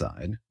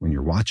outside when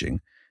you're watching,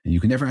 and you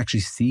can never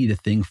actually see the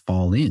thing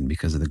fall in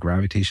because of the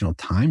gravitational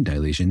time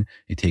dilation.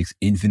 It takes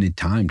infinite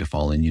time to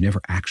fall in. You never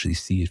actually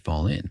see it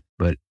fall in.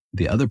 But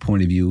the other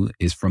point of view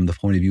is from the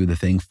point of view of the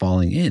thing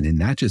falling in,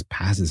 and that just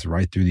passes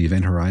right through the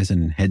event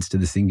horizon and heads to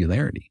the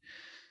singularity.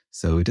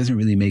 So it doesn't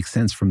really make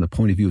sense from the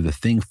point of view of the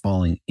thing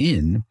falling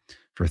in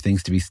for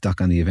things to be stuck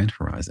on the event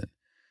horizon.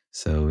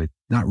 So it's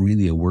not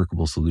really a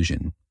workable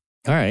solution.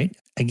 All right.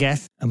 I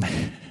guess I'm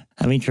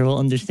having trouble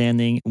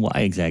understanding why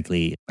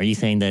exactly. Are you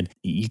saying that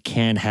you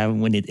can't have,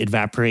 when it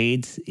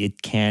evaporates,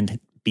 it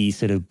can't be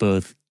sort of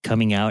both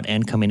coming out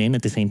and coming in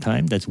at the same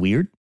time? That's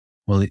weird.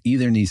 Well, it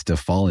either needs to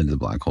fall into the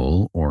black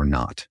hole or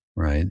not,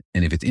 right?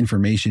 And if its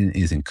information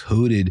is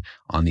encoded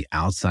on the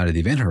outside of the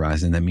event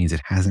horizon, that means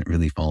it hasn't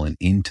really fallen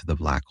into the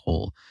black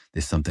hole.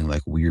 There's something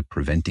weird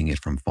preventing it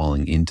from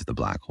falling into the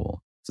black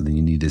hole. So then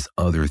you need this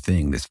other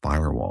thing, this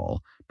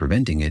firewall,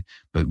 preventing it,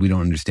 but we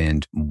don't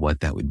understand what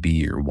that would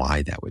be or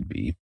why that would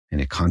be. And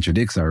it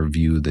contradicts our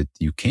view that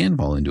you can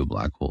fall into a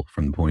black hole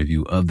from the point of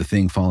view of the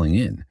thing falling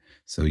in.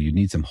 So you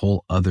need some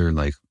whole other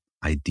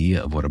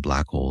idea of what a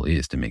black hole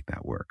is to make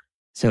that work.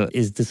 So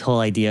is this whole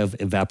idea of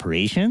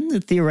evaporation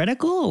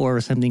theoretical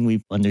or something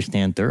we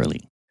understand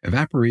thoroughly?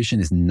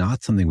 Evaporation is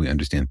not something we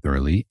understand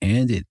thoroughly,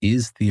 and it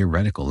is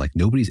theoretical.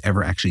 Nobody's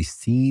ever actually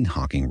seen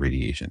Hawking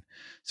radiation.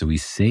 So we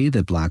say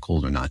that black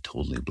holes are not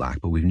totally black,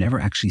 but we've never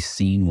actually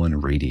seen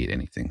one radiate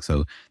anything.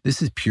 So this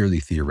is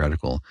purely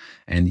theoretical.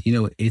 And,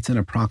 it's an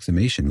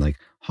approximation.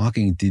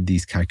 Hawking did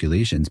these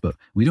calculations, but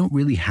we don't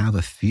really have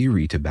a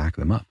theory to back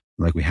them up.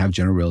 We have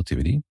general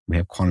relativity, we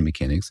have quantum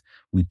mechanics.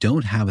 We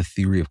don't have a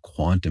theory of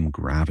quantum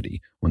gravity,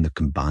 one that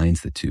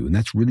combines the two. And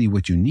that's really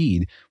what you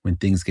need when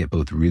things get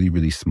both really,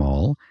 really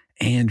small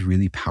and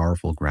really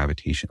powerful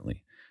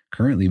gravitationally.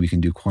 Currently, we can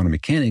do quantum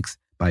mechanics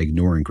by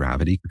ignoring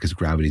gravity because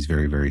gravity is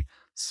very, very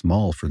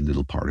small for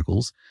little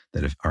particles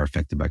that are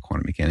affected by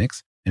quantum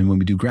mechanics. And when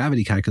we do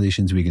gravity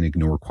calculations, we can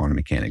ignore quantum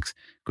mechanics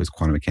because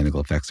quantum mechanical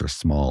effects are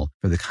small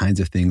for the kinds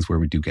of things where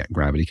we do get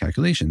gravity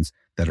calculations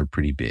that are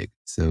pretty big.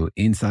 So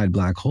inside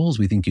black holes,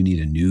 we think you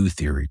need a new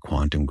theory,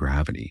 quantum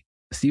gravity.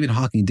 Stephen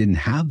Hawking didn't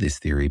have this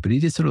theory, but he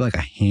did sort of a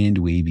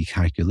hand-wavy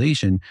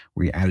calculation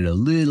where he added a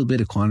little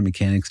bit of quantum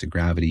mechanics to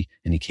gravity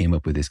and he came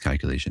up with this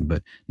calculation.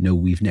 But no,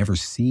 we've never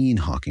seen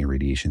Hawking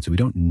radiation, so we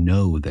don't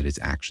know that it's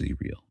actually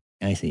real.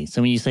 I see.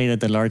 So when you say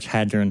that the Large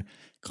Hadron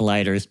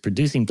Collider is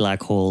producing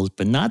black holes,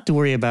 but not to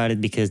worry about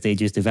it because they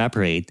just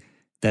evaporate,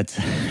 that's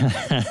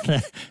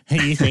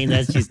you're saying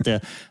that's just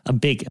a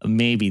big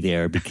maybe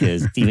there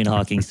because Stephen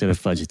Hawking sort of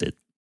fudged it.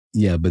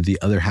 Yeah, but the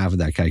other half of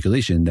that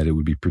calculation, that it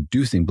would be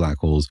producing black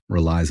holes,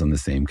 relies on the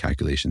same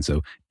calculation.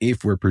 So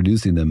if we're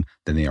producing them,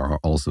 then they are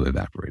also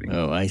evaporating.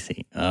 Oh, I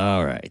see.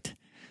 All right.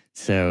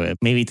 So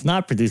maybe it's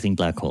not producing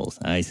black holes.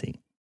 I see.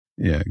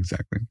 Yeah,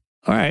 exactly.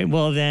 All right.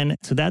 Well, then,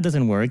 so that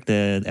doesn't work.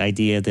 The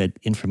idea that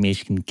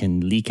information can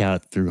leak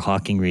out through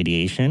Hawking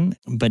radiation.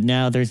 But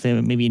now there's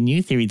maybe a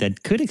new theory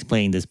that could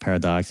explain this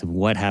paradox of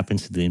what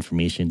happens to the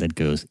information that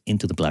goes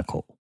into the black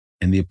hole.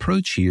 And the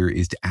approach here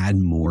is to add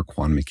more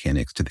quantum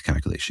mechanics to the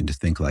calculation, to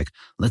think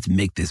let's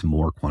make this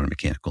more quantum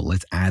mechanical.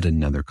 Let's add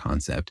another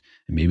concept,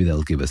 and maybe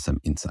that'll give us some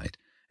insight.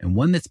 And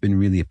one that's been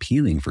really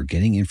appealing for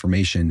getting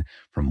information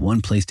from one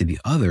place to the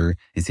other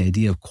is the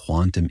idea of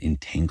quantum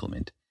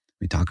entanglement.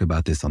 We talk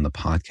about this on the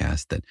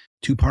podcast, that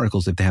two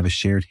particles, if they have a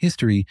shared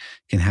history,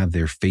 can have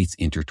their fates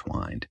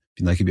intertwined.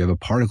 If you have a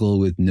particle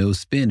with no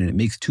spin and it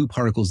makes two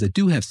particles that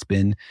do have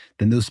spin,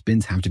 then those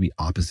spins have to be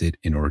opposite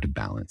in order to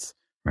balance.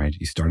 Right?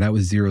 You start out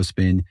with zero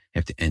spin, you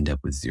have to end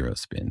up with zero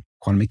spin.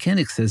 Quantum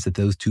mechanics says that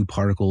those two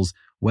particles,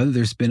 whether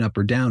their spin up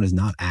or down, is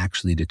not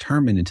actually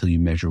determined until you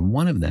measure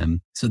one of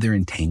them, so they're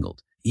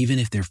entangled, even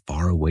if they're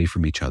far away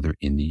from each other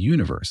in the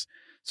universe.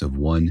 So if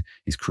one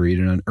is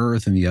created on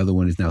Earth and the other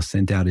one is now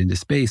sent out into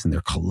space and they're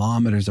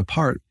kilometers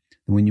apart,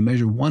 then when you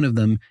measure one of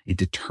them, it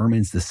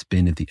determines the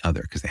spin of the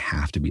other because they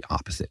have to be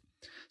opposite.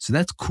 So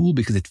that's cool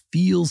because it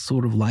feels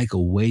sort of like a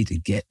way to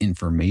get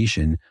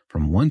information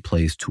from one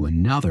place to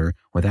another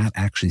without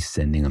actually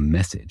sending a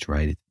message,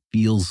 right? It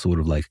feels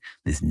sort of like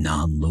this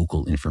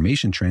non-local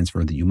information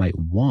transfer that you might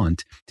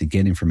want to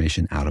get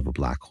information out of a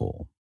black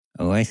hole.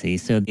 Oh, I see.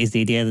 So is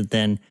the idea that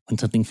then when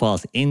something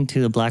falls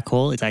into the black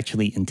hole, it's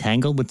actually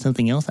entangled with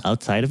something else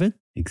outside of it?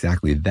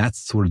 Exactly. That's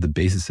sort of the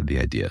basis of the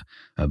idea.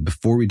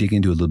 Before we dig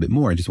into it a little bit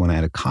more, I just want to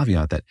add a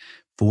caveat that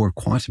for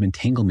quantum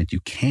entanglement, you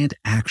can't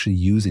actually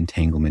use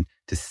entanglement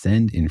to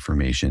send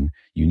information.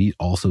 You need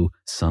also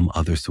some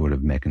other sort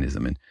of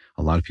mechanism. And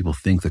a lot of people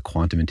think that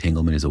quantum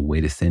entanglement is a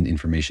way to send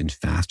information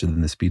faster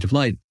than the speed of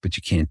light, but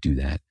you can't do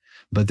that.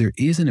 But there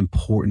is an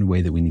important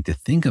way that we need to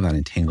think about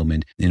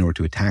entanglement in order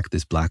to attack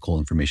this black hole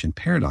information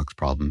paradox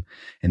problem,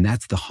 and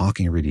that's the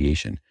Hawking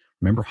radiation.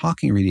 Remember,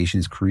 Hawking radiation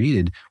is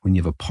created when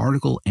you have a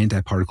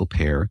particle-antiparticle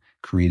pair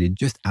created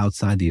just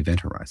outside the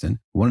event horizon.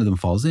 One of them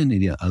falls in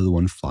and the other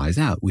one flies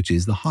out, which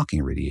is the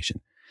Hawking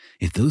radiation.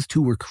 If those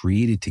two were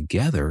created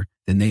together,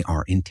 then they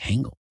are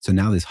entangled. So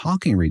now this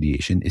Hawking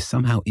radiation is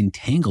somehow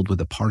entangled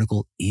with a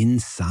particle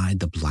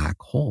inside the black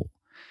hole.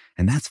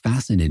 And that's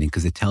fascinating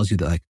because it tells you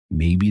that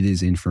maybe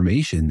there's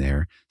information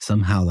there.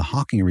 Somehow the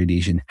Hawking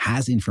radiation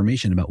has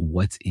information about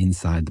what's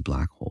inside the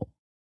black hole.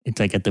 It's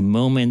like at the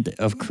moment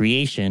of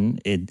creation,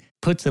 it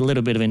puts a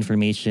little bit of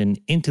information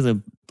into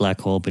the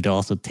black hole, but it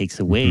also takes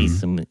away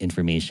some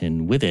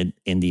information with it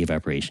in the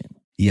evaporation.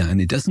 Yeah, and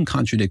it doesn't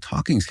contradict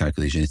Hawking's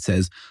calculation. It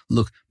says,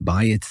 look,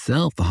 by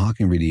itself, the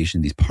Hawking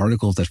radiation, these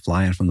particles that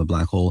fly out from the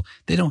black hole,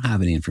 they don't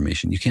have any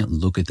information. You can't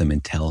look at them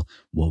and tell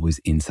what was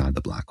inside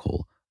the black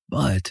hole.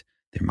 But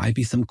there might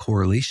be some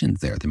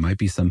correlations there. There might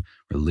be some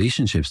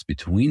relationships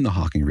between the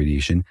Hawking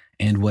radiation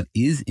and what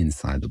is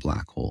inside the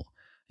black hole.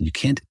 And you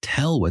can't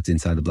tell what's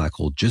inside the black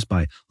hole just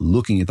by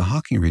looking at the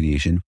Hawking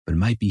radiation, but it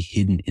might be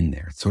hidden in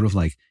there. It's sort of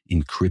like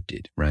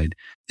encrypted, right?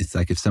 It's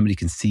like if somebody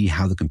can see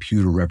how the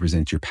computer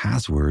represents your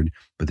password,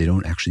 but they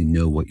don't actually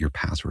know what your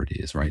password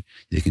is, right?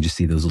 They can just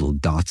see those little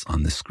dots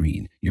on the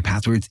screen. Your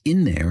password's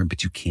in there,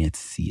 but you can't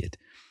see it.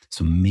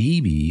 So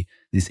maybe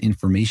this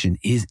information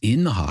is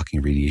in the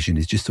Hawking radiation.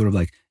 It's just sort of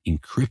like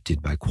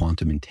encrypted by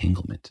quantum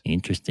entanglement.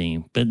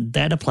 Interesting. But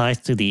that applies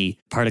to the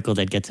particle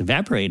that gets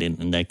evaporated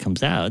and that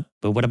comes out.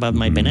 But what about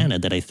my banana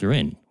that I threw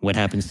in? What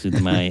happens to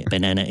my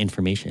banana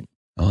information?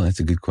 Oh, that's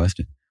a good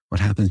question. What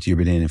happens to your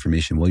banana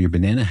information? Well, your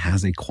banana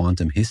has a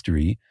quantum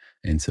history,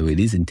 and so it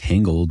is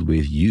entangled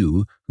with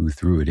you who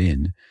threw it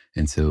in.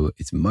 And so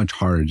it's much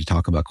harder to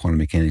talk about quantum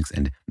mechanics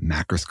and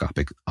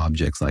macroscopic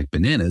objects like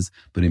bananas,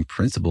 but in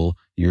principle,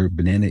 your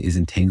banana is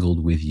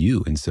entangled with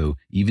you. And so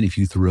even if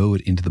you throw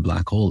it into the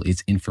black hole,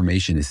 its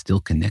information is still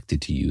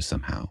connected to you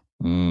somehow.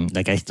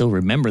 Like I still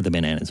remember the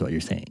banana is what you're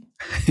saying.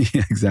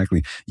 Yeah,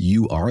 exactly.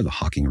 You are the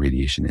Hawking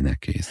radiation in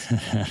that case.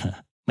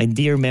 My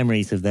dear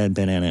memories of that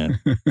banana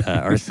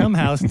are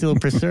somehow still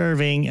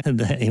preserving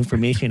the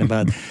information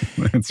about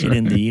it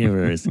in the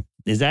universe.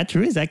 Is that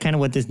true? Is that kind of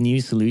what this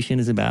new solution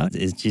is about?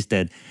 It's just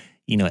that,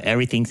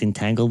 everything's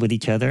entangled with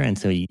each other. And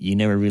so you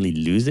never really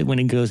lose it when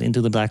it goes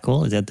into the black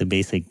hole. Is that the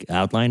basic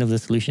outline of the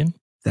solution?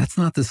 That's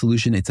not the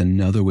solution. It's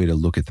another way to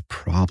look at the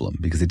problem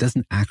because it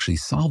doesn't actually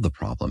solve the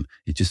problem.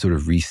 It just sort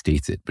of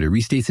restates it, but it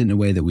restates it in a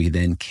way that we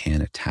then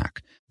can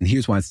attack. And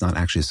here's why it's not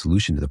actually a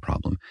solution to the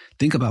problem.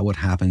 Think about what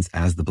happens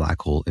as the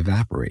black hole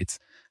evaporates,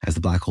 as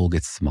the black hole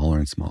gets smaller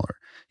and smaller.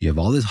 You have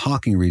all this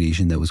Hawking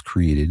radiation that was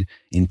created,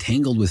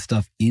 entangled with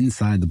stuff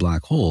inside the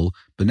black hole,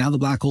 but now the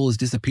black hole is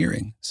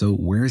disappearing. So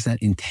where's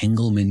that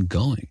entanglement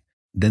going?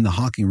 Then the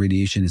Hawking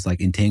radiation is like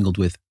entangled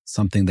with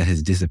something that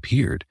has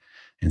disappeared.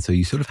 And so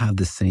you sort of have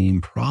the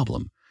same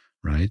problem,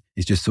 right?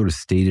 It's just sort of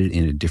stated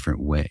in a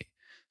different way.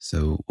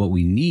 So what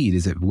we need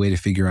is a way to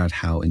figure out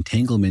how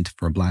entanglement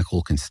for a black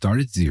hole can start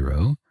at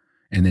zero.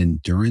 And then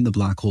during the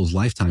black hole's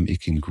lifetime,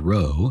 it can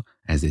grow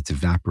as it's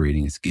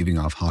evaporating. It's giving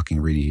off Hawking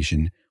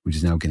radiation, which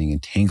is now getting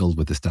entangled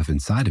with the stuff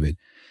inside of it.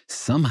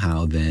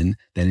 Somehow then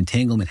that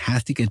entanglement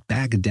has to get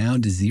back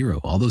down to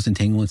zero. All those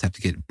entanglements have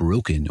to get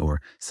broken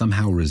or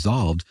somehow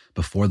resolved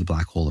before the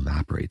black hole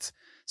evaporates.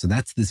 So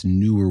that's this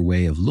newer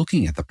way of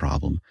looking at the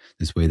problem,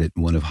 this way that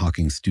one of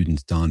Hawking's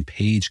students, Don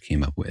Page,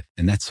 came up with.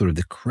 And that's sort of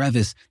the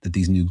crevice that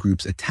these new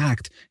groups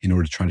attacked in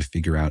order to try to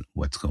figure out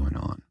what's going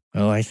on.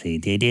 Oh, I see.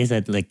 The idea is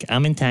that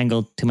I'm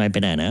entangled to my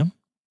banana.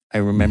 I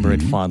remember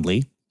it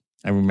fondly.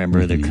 I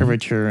remember the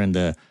curvature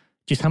and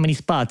just how many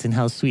spots and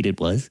how sweet it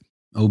was.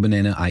 Oh,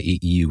 banana, I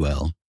ate you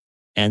well.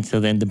 And so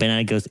then the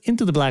banana goes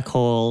into the black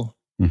hole.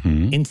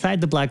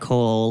 Inside the black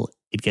hole,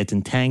 it gets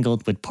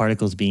entangled with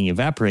particles being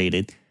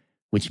evaporated,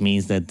 which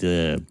means that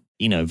the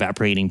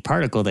evaporating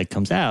particle that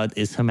comes out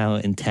is somehow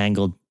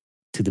entangled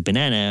to the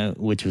banana,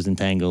 which was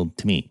entangled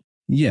to me.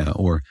 Yeah,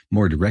 or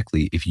more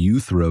directly, if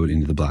you throw it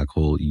into the black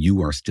hole,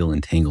 you are still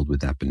entangled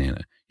with that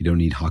banana. You don't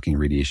need Hawking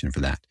radiation for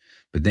that.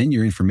 But then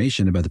your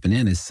information about the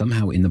banana is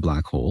somehow in the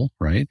black hole,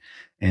 right?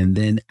 And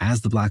then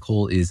as the black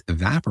hole is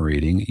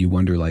evaporating, you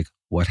wonder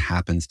what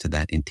happens to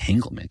that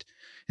entanglement?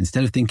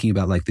 Instead of thinking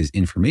about this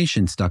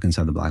information stuck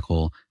inside the black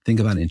hole, think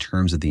about it in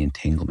terms of the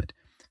entanglement.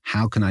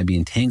 How can I be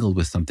entangled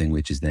with something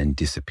which is then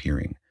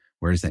disappearing?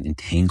 Where does that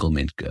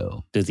entanglement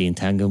go? Does the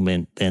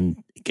entanglement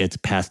then gets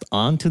passed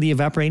on to the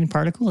evaporating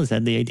particle? Is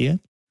that the idea?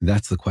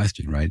 That's the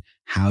question, right?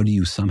 How do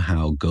you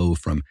somehow go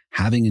from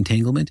having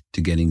entanglement to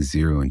getting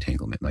zero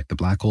entanglement? Like the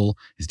black hole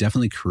is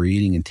definitely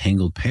creating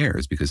entangled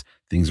pairs because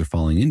things are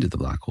falling into the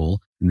black hole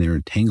and they're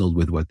entangled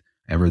with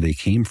whatever they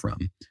came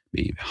from,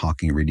 maybe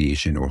Hawking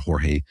radiation or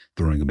Jorge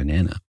throwing a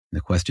banana. And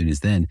the question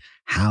is then,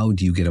 how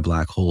do you get a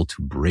black hole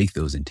to break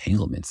those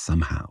entanglements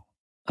somehow?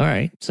 All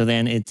right. So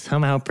then it's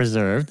somehow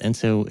preserved. And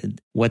so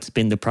what's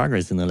been the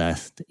progress in the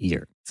last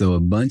year? So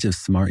a bunch of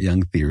smart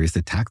young theorists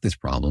attacked this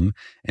problem,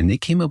 and they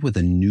came up with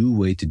a new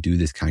way to do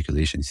this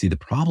calculation. See, the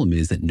problem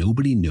is that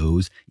nobody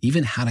knows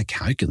even how to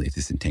calculate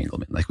this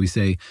entanglement. Like we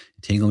say,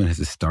 entanglement has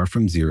to start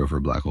from zero for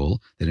a black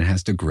hole, then it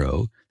has to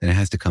grow, then it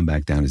has to come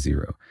back down to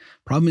zero.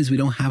 Problem is we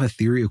don't have a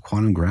theory of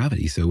quantum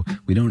gravity, so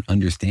we don't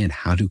understand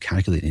how to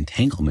calculate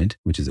entanglement,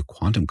 which is a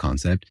quantum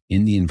concept,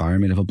 in the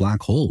environment of a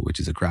black hole, which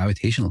is a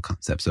gravitational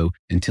concept. So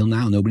until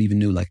now, nobody even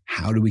knew,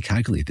 how do we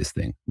calculate this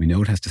thing? We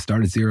know it has to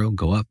start at zero,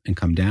 go up and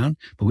come down,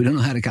 but we don't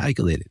know how to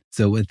calculate it.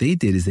 So what they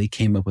did is they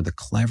came up with a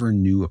clever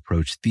new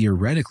approach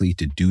theoretically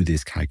to do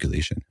this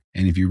calculation.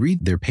 And if you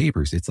read their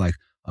papers, it's like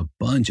a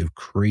bunch of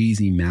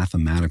crazy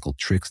mathematical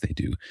tricks they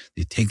do.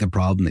 They take the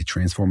problem, they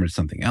transform it to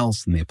something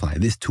else, and they apply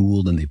this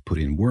tool, then they put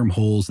in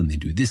wormholes, and they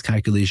do this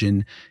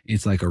calculation.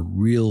 It's like a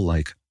real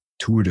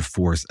tour de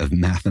force of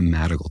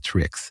mathematical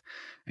tricks.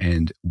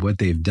 And what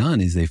they've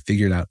done is they've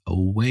figured out a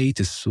way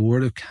to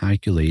sort of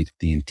calculate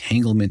the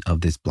entanglement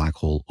of this black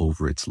hole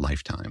over its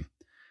lifetime.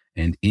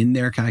 And in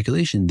their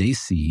calculation, they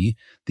see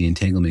the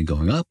entanglement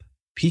going up,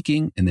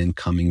 peaking, and then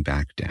coming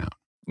back down.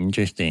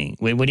 Interesting.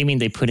 Wait, what do you mean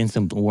they put in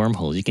some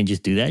wormholes? You can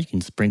just do that? You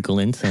can sprinkle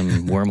in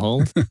some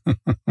wormholes?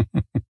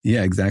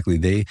 Yeah, exactly.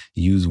 They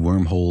use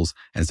wormholes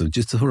as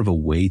just sort of a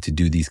way to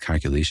do these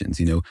calculations.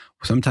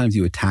 Sometimes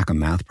you attack a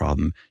math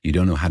problem, you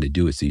don't know how to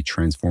do it, so you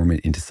transform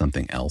it into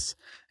something else.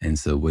 And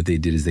so what they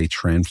did is they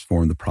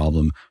transformed the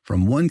problem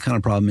from one kind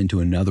of problem into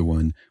another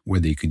one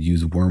where they could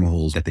use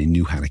wormholes that they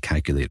knew how to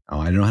calculate. Oh,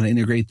 I don't know how to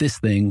integrate this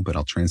thing, but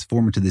I'll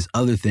transform it to this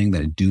other thing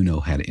that I do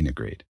know how to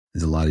integrate.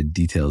 There's a lot of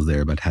details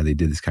there about how they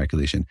did this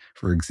calculation.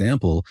 For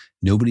example,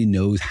 nobody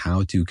knows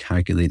how to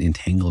calculate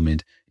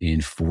entanglement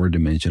in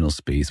 4-dimensional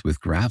space with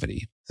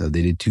gravity. So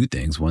they did two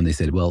things. One, they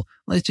said, well,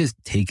 let's just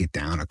take it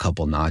down a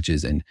couple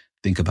notches and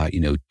think about,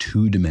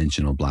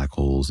 2-dimensional black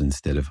holes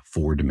instead of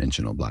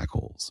 4-dimensional black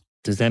holes.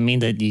 Does that mean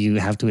that you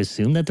have to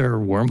assume that there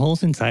are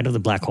wormholes inside of the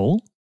black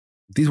hole?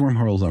 These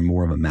wormholes are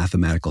more of a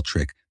mathematical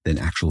trick than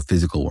actual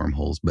physical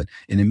wormholes. But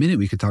in a minute,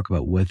 we could talk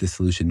about what this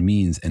solution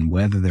means and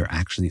whether there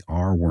actually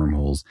are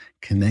wormholes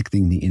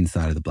connecting the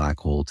inside of the black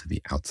hole to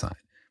the outside.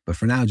 But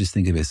for now, just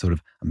think of it as sort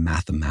of a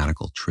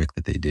mathematical trick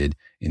that they did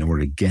in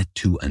order to get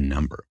to a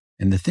number.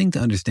 And the thing to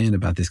understand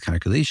about this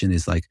calculation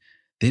is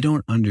they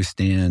don't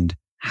understand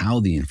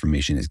how the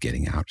information is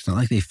getting out. It's not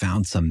like they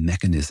found some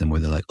mechanism where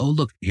they're like, oh,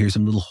 look, here's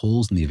some little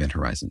holes in the event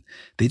horizon.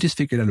 They just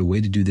figured out a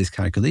way to do this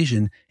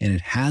calculation, and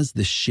it has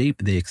the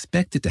shape they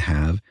expect it to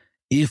have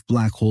if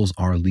black holes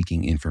are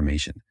leaking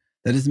information.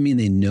 That doesn't mean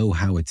they know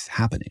how it's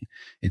happening.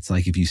 It's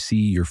like if you see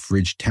your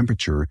fridge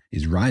temperature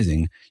is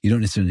rising, you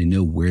don't necessarily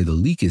know where the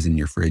leak is in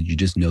your fridge. You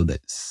just know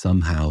that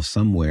somehow,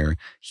 somewhere,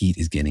 heat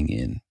is getting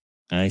in.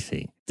 I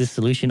see. This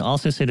solution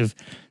also sort of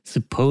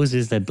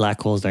supposes that black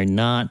holes are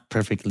not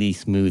perfectly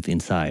smooth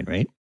inside,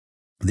 right?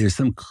 There's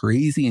some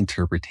crazy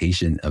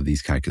interpretation of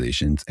these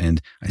calculations.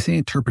 And I say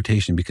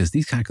interpretation because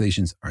these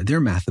calculations they're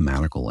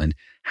mathematical, and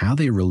how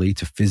they relate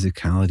to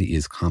physicality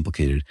is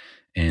complicated.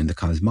 And the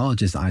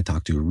cosmologists I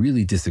talk to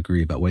really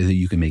disagree about whether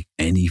you can make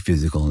any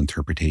physical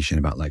interpretation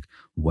about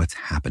what's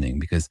happening,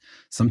 because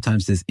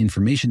sometimes this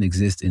information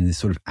exists in this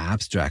sort of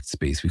abstract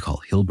space we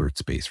call Hilbert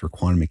space for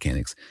quantum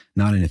mechanics,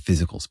 not in a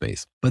physical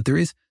space. But there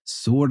is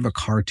sort of a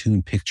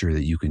cartoon picture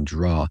that you can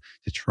draw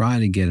to try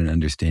to get an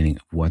understanding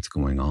of what's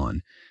going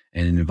on.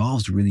 And it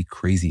involves really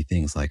crazy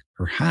things like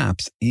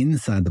perhaps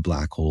inside the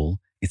black hole,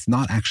 it's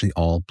not actually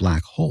all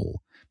black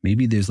hole.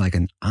 Maybe there's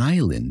an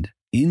island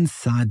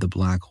inside the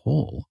black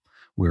hole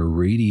where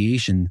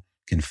radiation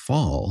can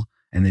fall,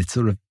 and it's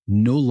sort of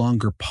no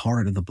longer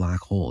part of the black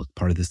hole. It's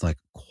part of this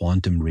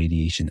quantum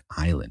radiation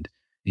island.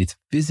 It's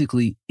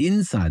physically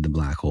inside the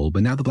black hole,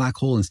 but now the black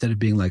hole, instead of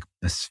being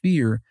a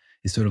sphere,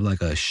 is sort of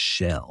like a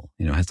shell.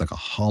 It has a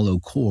hollow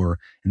core,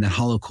 and that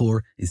hollow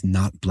core is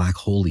not black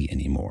hole-y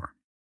anymore.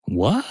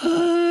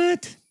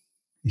 What?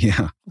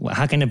 Yeah. Well,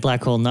 how can a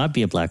black hole not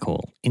be a black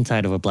hole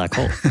inside of a black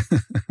hole?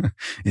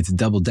 It's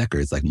double-decker.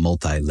 It's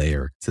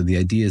multi-layer. So the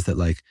idea is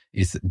that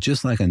it's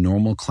just like a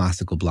normal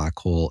classical black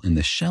hole in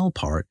the shell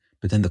part,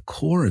 but then the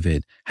core of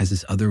it has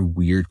this other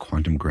weird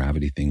quantum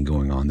gravity thing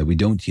going on that we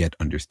don't yet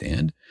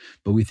understand.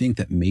 But we think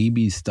that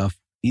maybe stuff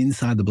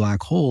inside the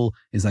black hole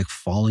is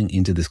falling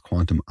into this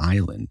quantum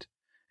island.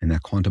 And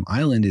that quantum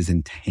island is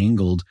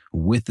entangled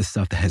with the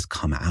stuff that has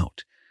come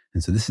out.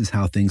 And so this is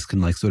how things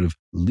can sort of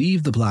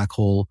leave the black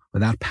hole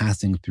without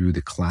passing through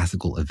the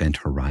classical event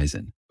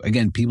horizon.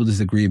 Again, people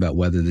disagree about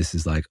whether this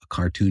is a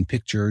cartoon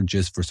picture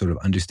just for sort of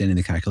understanding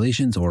the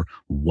calculations or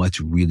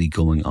what's really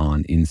going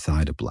on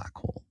inside a black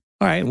hole.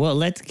 All right, well,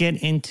 let's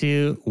get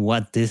into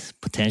what this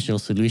potential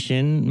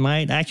solution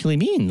might actually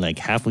mean.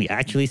 Have we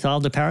actually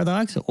solved the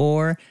paradox,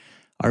 or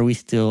are we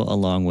still a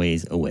long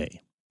ways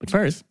away? But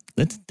first,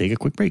 let's take a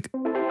quick break.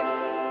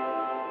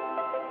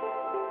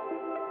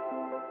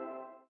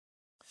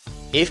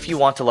 If you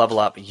want to level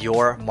up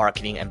your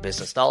marketing and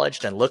business knowledge,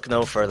 then look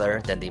no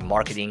further than the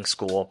Marketing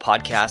School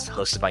podcast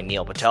hosted by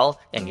Neil Patel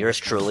and yours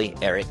truly,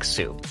 Eric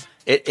Su.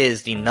 It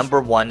is the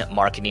 #1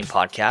 marketing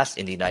podcast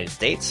in the United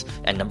States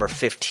and number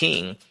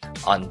 15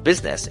 on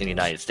business in the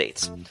United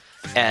States.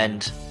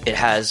 And it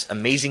has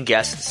amazing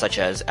guests such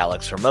as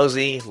Alex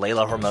Hormozi,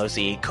 Layla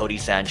Hormozi, Cody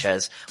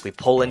Sanchez. We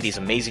pull in these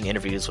amazing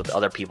interviews with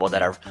other people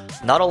that are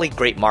not only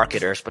great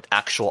marketers, but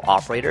actual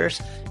operators.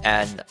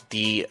 And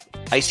the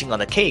icing on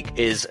the cake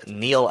is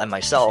Neil and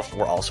myself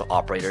were also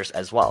operators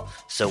as well.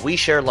 So we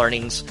share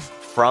learnings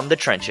from the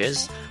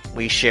trenches.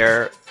 We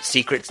share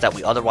secrets that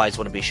we otherwise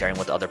wouldn't be sharing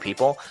with other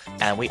people.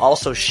 And we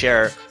also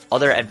share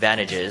other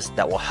advantages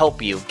that will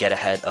help you get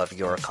ahead of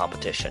your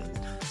competition.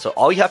 So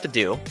all you have to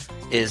do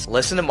is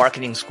listen to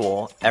Marketing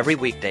School every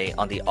weekday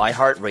on the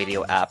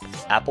iHeartRadio app,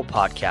 Apple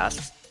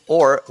Podcasts,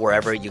 or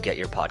wherever you get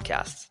your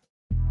podcasts.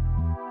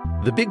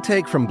 The Big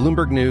Take from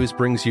Bloomberg News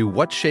brings you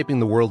what's shaping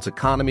the world's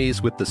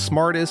economies with the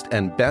smartest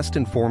and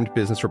best-informed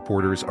business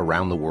reporters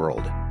around the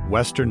world.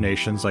 Western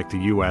nations like the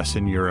U.S.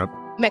 and Europe.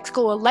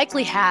 Mexico will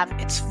likely have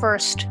its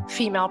first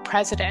female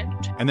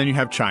president. And then you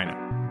have China.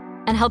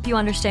 And help you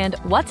understand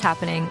what's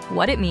happening,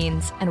 what it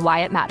means, and why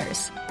it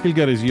matters. He'll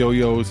get his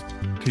yo-yos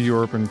to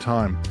Europe in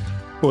time.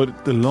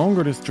 But the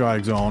longer this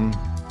drags on,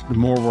 the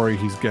more worry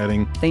he's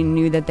getting. They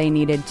knew that they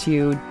needed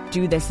to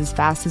do this as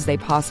fast as they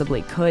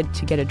possibly could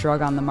to get a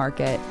drug on the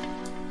market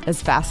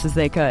as fast as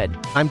they could.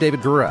 I'm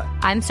David Gura.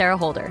 I'm Sarah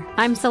Holder.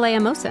 I'm Saleha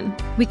Mohsin.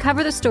 We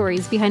cover the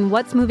stories behind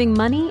what's moving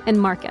money and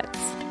markets.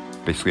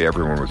 basically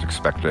everyone was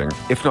expecting,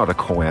 if not a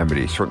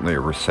calamity, certainly a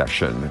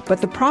recession.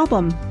 But the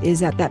problem is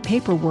that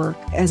paperwork,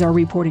 as our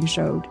reporting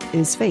showed,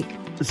 is fake.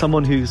 As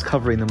someone who's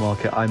covering the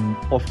market, I'm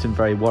often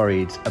very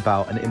worried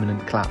about an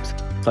imminent collapse.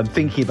 So I'm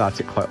thinking about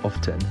it quite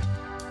often.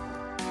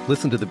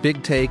 Listen to The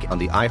Big Take on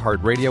the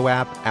iHeartRadio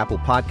app, Apple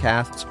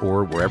Podcasts,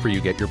 or wherever you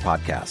get your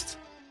podcasts.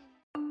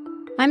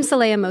 I'm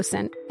Saleha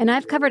Mohsin, and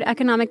I've covered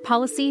economic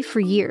policy for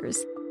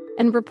years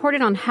and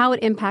reported on how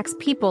it impacts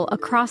people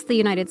across the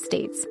United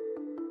States.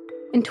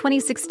 In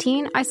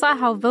 2016, I saw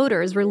how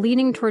voters were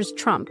leaning towards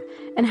Trump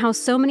and how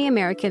so many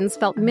Americans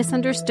felt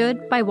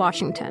misunderstood by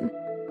Washington.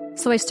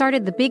 So I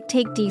started The Big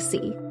Take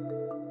DC.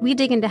 We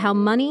dig into how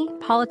money,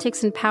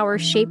 politics, and power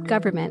shape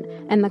government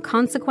and the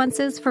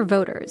consequences for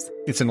voters.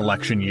 It's an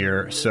election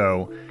year,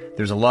 so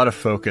there's a lot of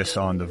focus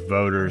on the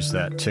voters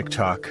that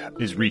TikTok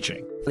is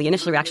reaching. The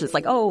initial reaction is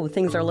like, oh,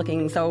 things are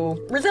looking so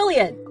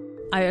resilient.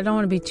 I don't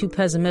want to be too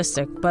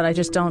pessimistic, but I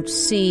just don't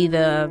see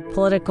the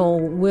political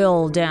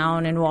will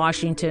down in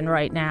Washington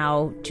right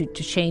now to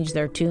change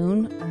their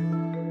tune.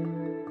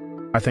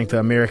 I think the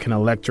American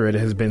electorate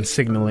has been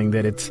signaling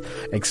that it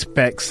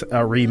expects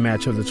a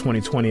rematch of the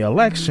 2020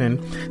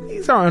 election.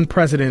 These are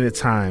unprecedented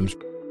times.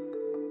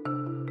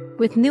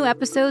 With new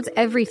episodes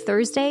every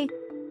Thursday,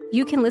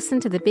 you can listen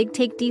to The Big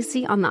Take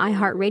DC on the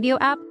iHeartRadio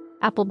app,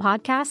 Apple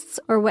Podcasts,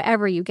 or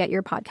wherever you get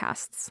your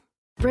podcasts.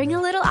 Bring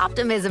a little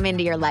optimism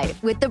into your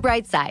life with The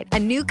Bright Side, a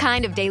new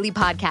kind of daily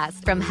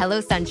podcast from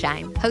Hello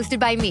Sunshine, hosted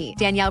by me,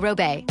 Danielle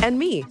Robay. And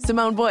me,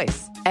 Simone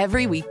Boyce.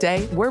 Every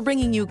weekday, we're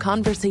bringing you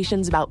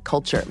conversations about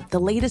culture, the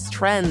latest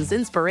trends,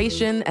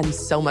 inspiration, and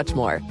so much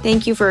more.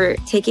 Thank you for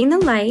taking the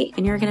light,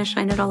 and you're going to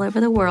shine it all over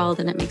the world,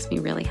 and it makes me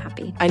really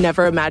happy. I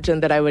never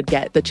imagined that I would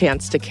get the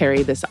chance to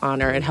carry this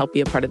honor and help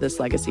be a part of this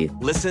legacy.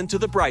 Listen to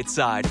The Bright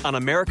Side on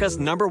America's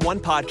 #1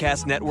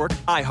 podcast network,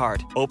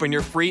 iHeart. Open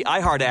your free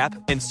iHeart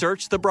app and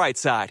search The Bright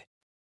Side.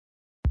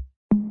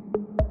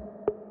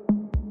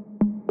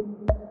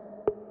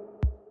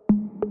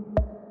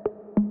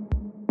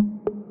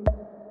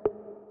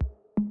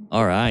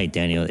 All right,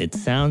 Daniel, it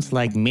sounds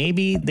like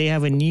maybe they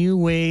have a new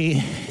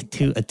way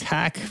to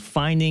attack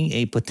finding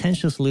a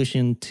potential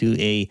solution to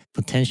a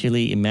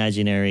potentially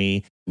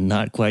imaginary,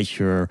 not quite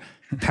sure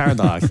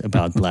paradox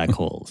about black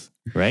holes,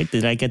 right?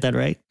 Did I get that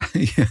right?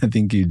 Yeah, I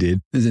think you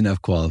did. There's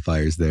enough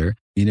qualifiers there.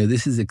 You know,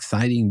 this is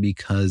exciting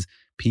because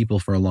people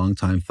for a long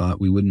time thought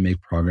we wouldn't make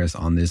progress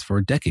on this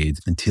for decades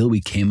until we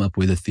came up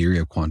with a theory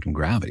of quantum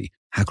gravity.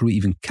 How could we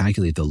even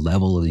calculate the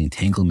level of the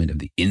entanglement of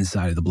the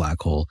inside of the black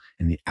hole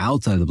and the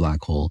outside of the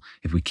black hole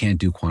if we can't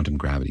do quantum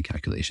gravity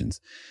calculations?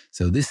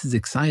 So this is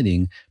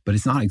exciting, but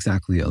it's not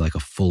exactly like a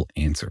full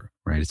answer,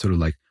 right? It's sort of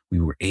like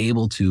we were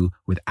able to,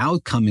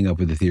 without coming up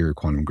with a theory of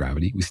quantum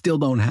gravity, we still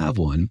don't have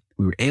one.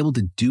 We were able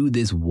to do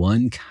this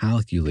one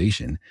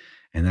calculation,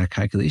 and that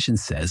calculation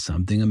says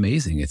something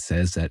amazing. It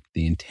says that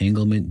the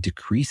entanglement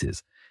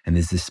decreases, and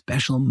there's this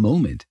special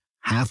moment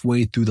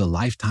halfway through the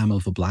lifetime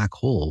of a black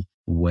hole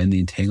when the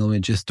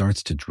entanglement just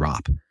starts to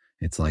drop.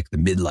 It's like the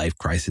midlife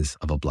crisis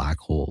of a black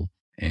hole.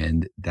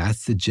 And that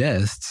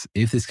suggests,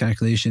 if this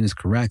calculation is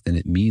correct, and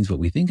it means what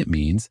we think it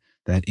means,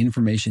 that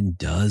information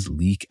does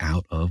leak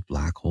out of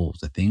black holes.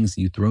 The things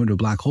you throw into a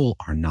black hole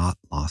are not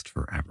lost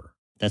forever.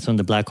 That's when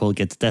the black hole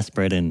gets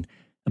desperate and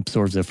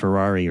absorbs a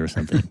Ferrari or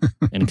something,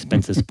 an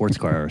expensive sports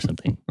car or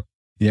something.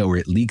 Yeah, or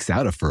it leaks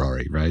out of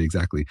Ferrari, right?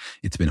 Exactly.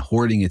 It's been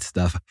hoarding its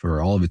stuff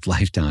for all of its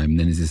lifetime. And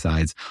then it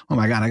decides, oh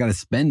my God, I got to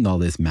spend all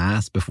this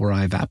mass before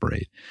I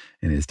evaporate.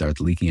 And it starts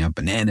leaking out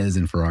bananas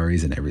and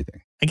Ferraris and everything.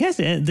 I guess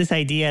this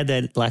idea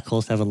that black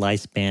holes have a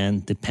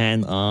lifespan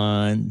depend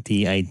on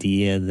the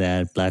idea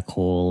that black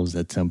holes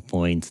at some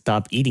point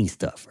stop eating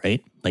stuff,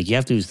 right? Like you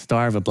have to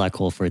starve a black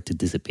hole for it to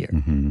disappear.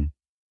 Mm-hmm.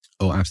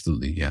 Oh,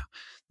 absolutely. Yeah.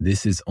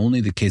 This is only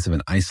the case of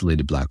an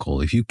isolated black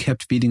hole. If you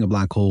kept feeding a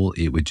black hole,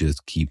 it would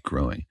just keep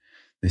growing.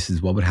 This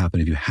is what would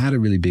happen if you had a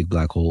really big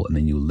black hole and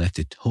then you left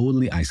it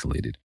totally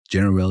isolated.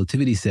 General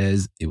relativity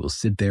says it will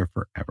sit there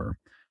forever.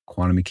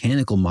 Quantum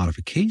mechanical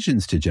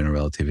modifications to general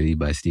relativity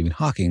by Stephen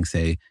Hawking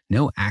say,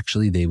 no,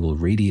 actually, they will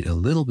radiate a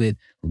little bit,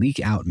 leak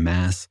out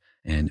mass,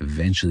 and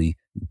eventually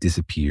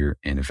disappear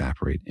and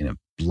evaporate in a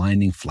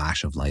blinding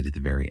flash of light at the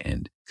very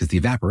end. Because the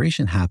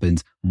evaporation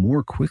happens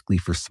more quickly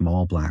for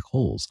small black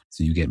holes.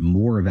 So you get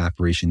more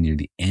evaporation near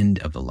the end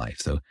of the life.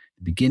 So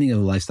the beginning of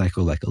the life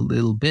cycle, like a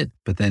little bit,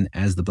 but then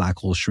as the black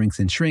hole shrinks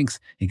and shrinks,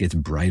 it gets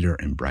brighter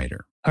and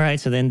brighter. All right,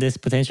 so then this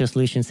potential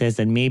solution says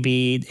that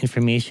maybe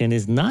information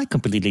is not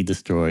completely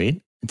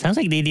destroyed. It sounds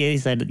like the idea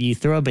is that you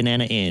throw a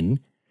banana in,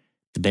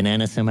 the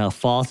banana somehow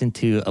falls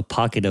into a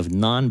pocket of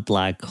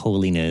non-black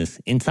holiness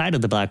inside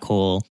of the black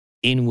hole,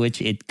 in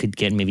which it could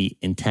get maybe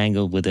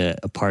entangled with a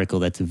particle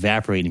that's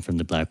evaporating from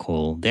the black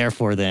hole.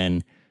 Therefore,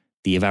 then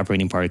the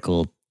evaporating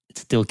particle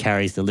still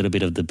carries a little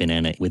bit of the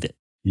banana with it.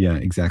 Yeah,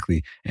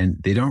 exactly. And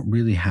they don't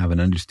really have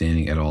an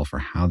understanding at all for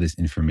how this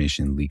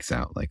information leaks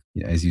out. Like,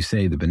 as you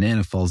say, the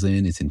banana falls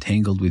in, it's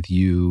entangled with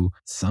you.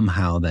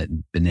 Somehow that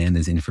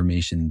banana's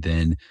information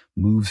then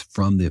moves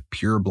from the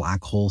pure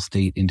black hole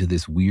state into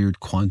this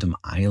weird quantum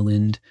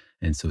island.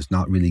 And so it's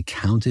not really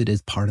counted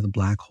as part of the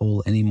black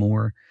hole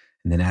anymore.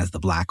 And then as the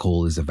black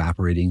hole is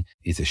evaporating,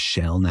 it's a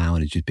shell now,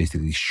 and it just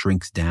basically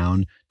shrinks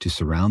down to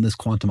surround this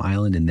quantum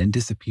island and then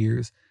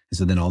disappears. And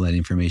so then all that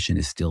information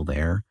is still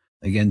there.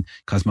 Again,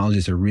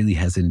 cosmologists are really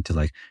hesitant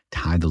to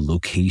tie the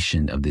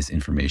location of this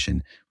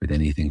information with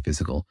anything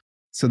physical.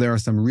 So there are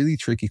some really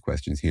tricky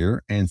questions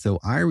here. And so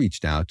I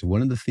reached out to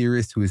one of the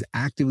theorists who is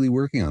actively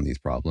working on these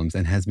problems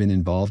and has been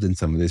involved in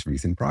some of this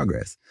recent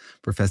progress,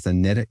 Professor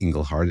Netta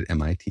Engelhardt at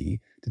MIT,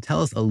 to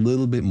tell us a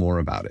little bit more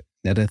about it.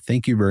 Netta,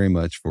 thank you very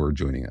much for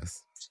joining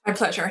us. My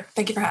pleasure.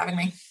 Thank you for having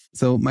me.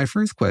 So my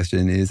first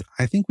question is,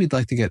 I think we'd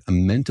like to get a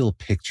mental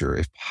picture,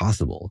 if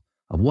possible,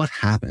 of what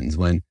happens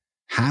when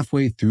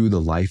halfway through the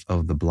life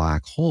of the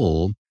black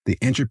hole, the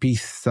entropy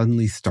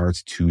suddenly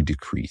starts to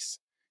decrease.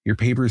 Your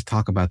papers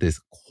talk about this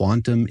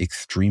quantum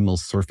extremal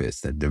surface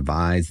that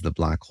divides the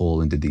black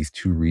hole into these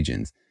two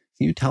regions.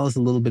 Can you tell us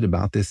a little bit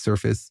about this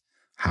surface,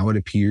 how it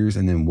appears,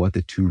 and then what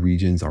the two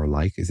regions are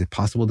like? Is it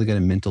possible to get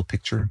a mental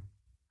picture?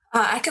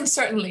 I can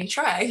certainly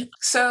try.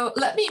 So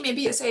let me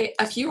maybe say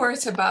a few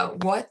words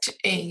about what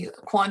a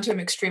quantum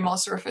extremal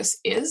surface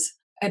is.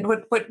 And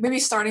what maybe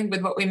starting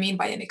with what we mean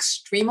by an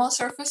extremal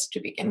surface to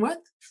begin with.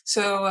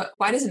 So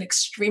why does an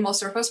extremal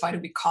surface, why do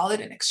we call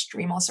it an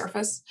extremal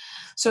surface?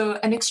 So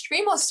an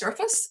extremal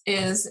surface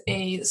is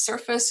a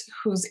surface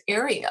whose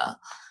area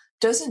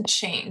doesn't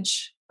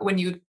change when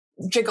you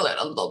jiggle it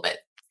a little bit.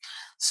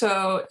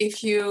 So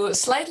if you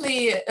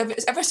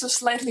ever so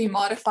slightly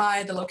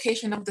modify the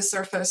location of the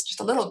surface just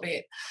a little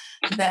bit,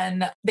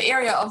 then the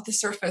area of the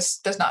surface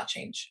does not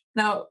change.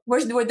 Now,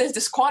 where does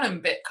this quantum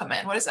bit come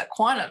in? What is that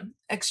quantum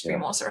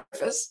extremal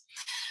surface?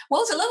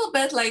 Well, it's a little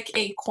bit like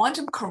a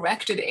quantum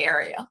corrected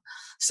area.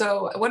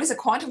 So what is a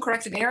quantum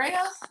corrected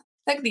area?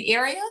 Like the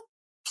area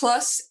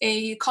plus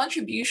a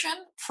contribution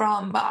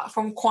from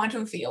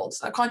quantum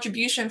fields, a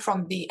contribution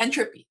from the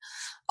entropy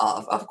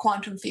of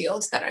quantum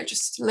fields that are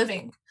just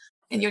living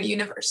in your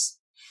universe.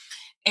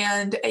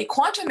 And a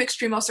quantum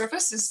extremal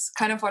surface is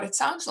kind of what it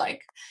sounds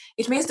like.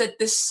 It means that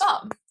the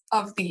sum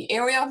of the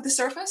area of the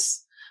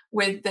surface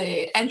with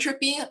the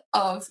entropy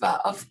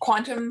of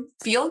quantum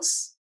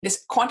fields,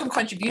 this quantum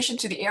contribution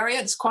to the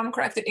area, this quantum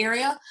corrected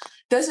area,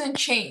 doesn't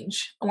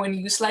change when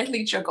you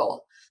slightly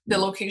jiggle the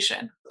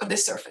location of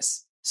this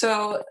surface.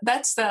 So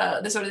that's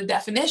the sort of the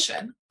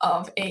definition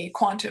of a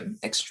quantum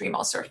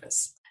extremal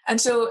surface. And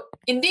so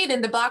indeed,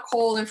 in the black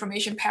hole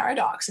information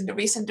paradox, in the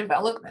recent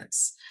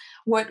developments,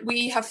 what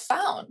we have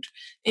found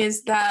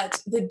is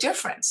that the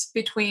difference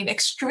between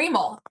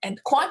extremal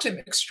and quantum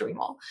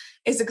extremal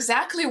is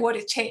exactly what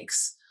it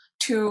takes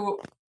to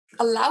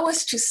allow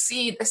us to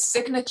see the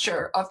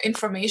signature of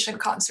information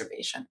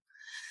conservation.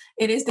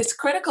 It is this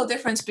critical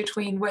difference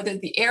between whether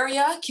the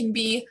area can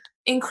be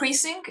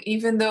increasing,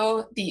 even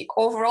though the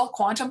overall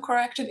quantum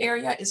corrected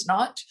area is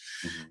not.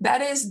 That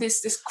is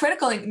this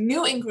critical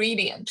new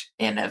ingredient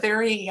in a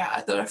very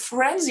the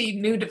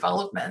frenzied new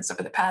developments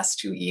over the past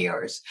 2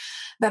 years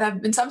that have,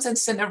 in some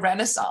sense, seen a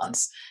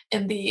renaissance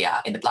in the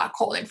black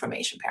hole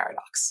information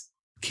paradox.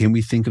 Can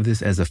we think of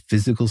this as a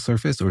physical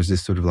surface, or is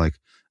this sort of like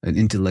an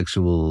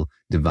intellectual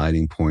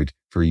dividing point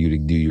for you to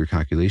do your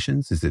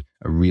calculations? Is it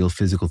a real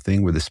physical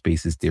thing where the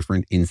space is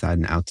different inside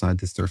and outside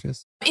the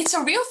surface? It's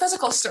a real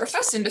physical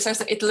surface in the sense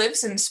that it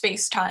lives in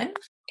space-time.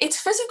 It's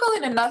physical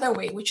in another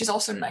way, which is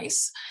also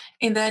nice,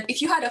 in that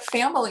if you had a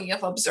family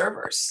of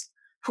observers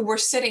who were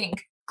sitting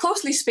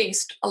closely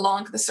spaced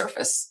along the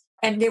surface,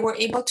 and they were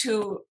able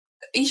to,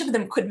 each of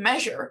them could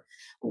measure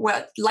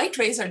what light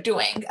rays are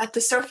doing at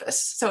the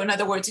surface. So in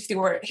other words, if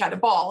you had a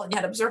ball and you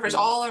had observers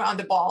all around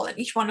the ball, and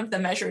each one of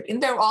them measured in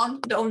their own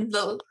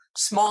little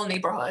small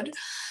neighborhood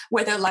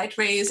whether light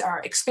rays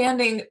are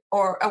expanding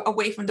or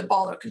away from the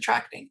ball or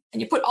contracting,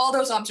 and you put all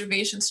those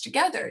observations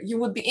together, you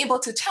would be able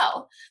to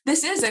tell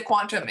this is a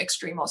quantum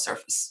extremal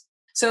surface.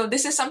 So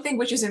this is something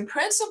which is in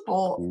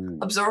principle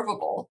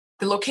observable,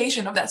 the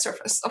location of that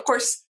surface. Of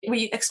course,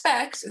 we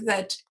expect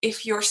that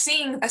if you're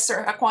seeing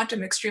a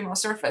quantum extremal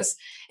surface,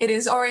 it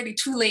is already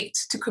too late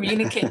to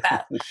communicate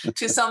that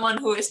to someone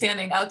who is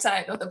standing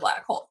outside of the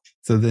black hole.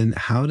 So then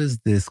how does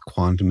this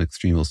quantum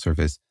extremal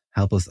surface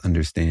help us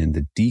understand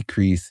the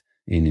decrease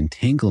in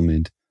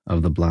entanglement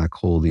of the black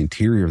hole, the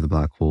interior of the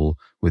black hole,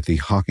 with the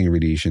Hawking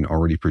radiation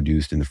already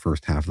produced in the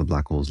first half of the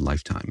black hole's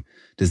lifetime?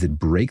 Does it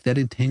break that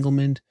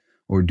entanglement?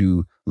 Or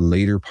do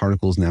later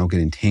particles now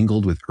get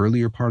entangled with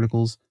earlier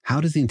particles?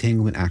 How does the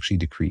entanglement actually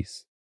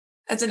decrease?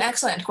 That's an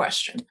excellent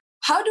question.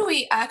 How do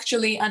we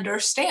actually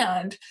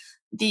understand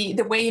the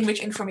way in which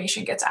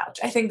information gets out?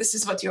 I think this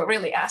is what you're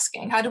really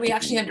asking. How do we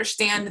actually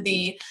understand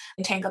the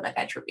entanglement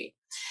entropy?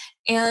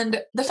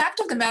 And the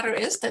fact of the matter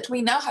is that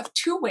we now have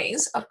two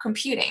ways of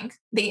computing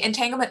the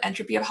entanglement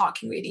entropy of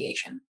Hawking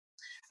radiation.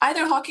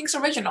 either Hawking's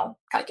original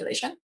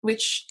calculation,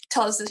 which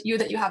tells you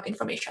that you have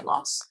information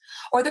loss,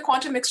 or the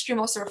quantum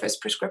extremal surface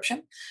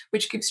prescription,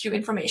 which gives you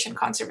information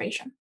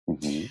conservation.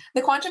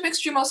 The quantum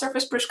extremal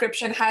surface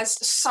prescription has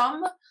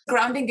some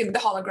grounding in the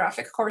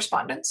holographic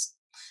correspondence.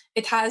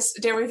 It has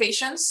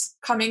derivations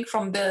coming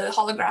from the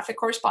holographic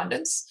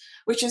correspondence,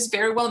 which is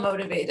very well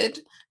motivated,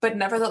 but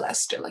nevertheless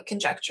still a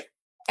conjecture.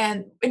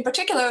 And in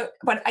particular,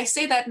 when I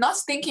say that, not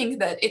thinking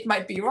that it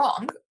might be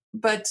wrong,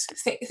 but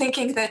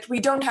thinking that we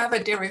don't have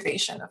a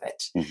derivation of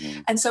it.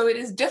 And so it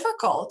is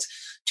difficult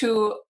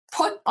to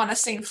put on a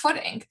same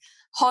footing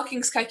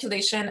Hawking's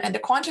calculation and the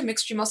quantum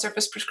extremal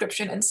surface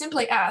prescription and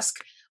simply ask,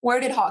 where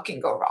did Hawking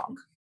go wrong?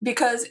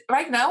 Because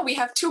right now we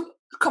have two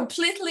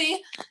completely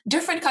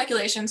different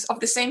calculations of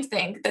the same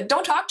thing that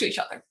don't talk to each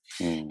other.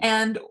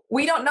 And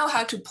we don't know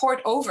how to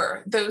port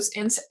over those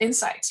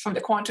insights from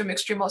the quantum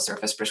extremal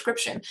surface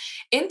prescription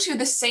into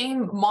the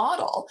same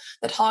model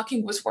that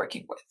Hawking was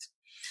working with.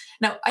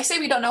 Now, I say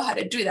we don't know how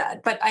to do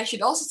that, but I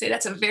should also say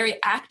that's a very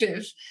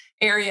active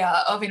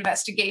area of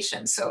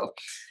investigation. So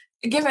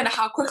given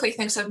how quickly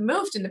things have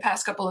moved in the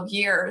past couple of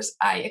years,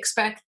 I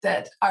expect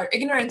that our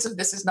ignorance of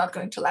this is not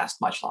going to last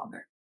much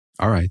longer.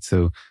 All right.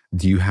 So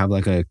do you have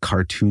like a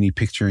cartoony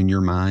picture in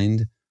your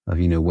mind of,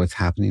 what's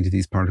happening to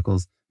these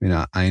particles? I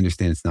mean, I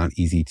understand it's not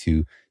easy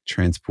to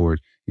transport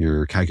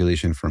your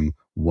calculation from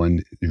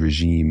one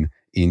regime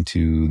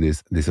into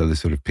this other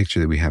sort of picture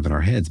that we have in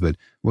our heads. But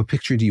what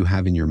picture do you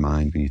have in your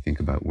mind when you think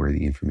about where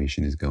the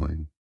information is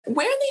going?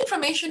 Where the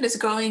information is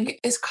going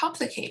is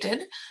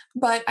complicated,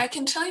 but I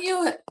can tell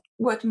you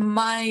what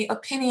my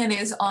opinion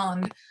is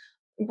on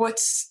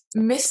what's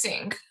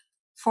missing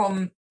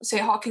from, say,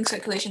 Hawking's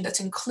calculation that's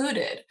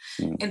included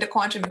in the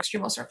quantum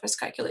extremal surface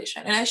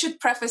calculation. And I should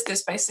preface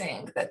this by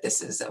saying that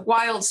this is a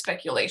wild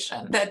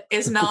speculation that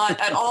is not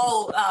at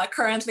all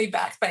currently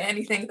backed by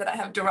anything that I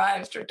have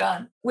derived or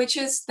done, which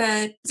is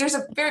that there's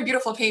a very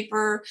beautiful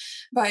paper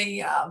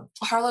by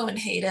Harlow and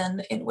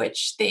Hayden in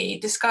which they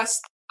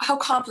discuss how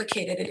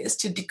complicated it is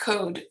to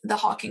decode the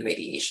Hawking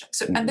radiation.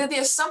 So under the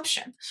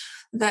assumption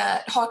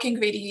that Hawking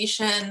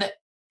radiation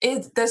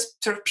it does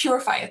sort of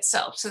purify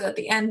itself so that at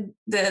the end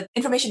the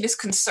information is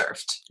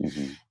conserved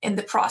in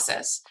the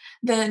process,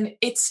 then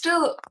it's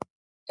still,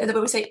 as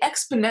we say,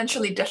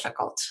 exponentially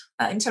difficult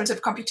in terms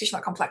of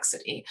computational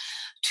complexity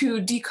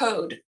to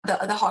decode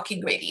the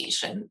Hawking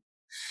radiation,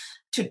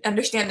 to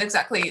understand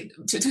exactly,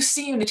 to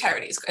see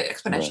unitarity is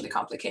exponentially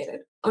complicated.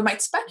 We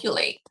might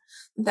speculate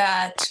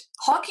that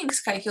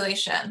Hawking's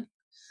calculation,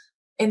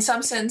 in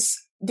some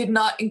sense, did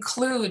not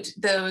include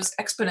those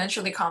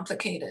exponentially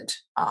complicated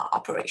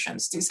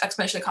operations, these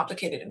exponentially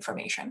complicated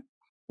information.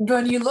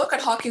 When you look at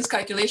Hawking's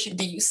calculation,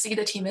 do you see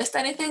that he missed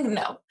anything?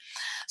 No.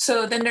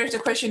 So then there's the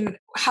question,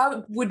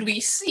 how would we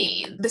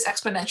see this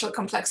exponential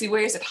complexity?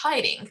 Where is it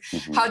hiding?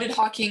 How did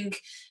Hawking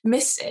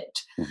miss it?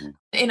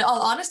 In all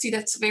honesty,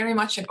 that's very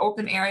much an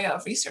open area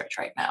of research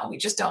right now. We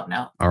just don't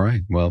know. All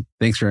right. Well,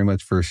 thanks very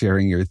much for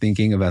sharing your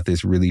thinking about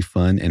this really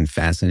fun and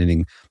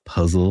fascinating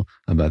puzzle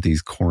about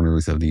these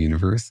corners of the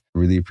universe.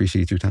 Really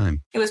appreciate your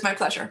time. It was my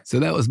pleasure. So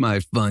that was my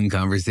fun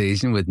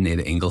conversation with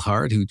Neda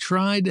Engelhardt, who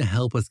tried to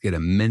help us get a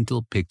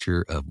mental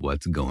picture of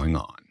what's going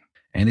on.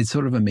 And it's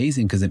sort of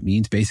amazing because it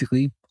means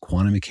basically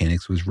quantum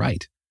mechanics was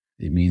right.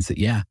 It means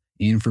that,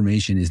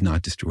 information is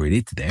not destroyed.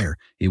 It's there.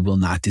 It will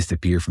not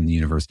disappear from the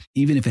universe.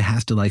 Even if it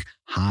has to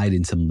hide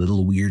in some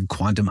little weird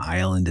quantum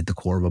island at the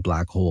core of a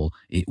black hole,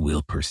 it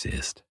will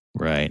persist.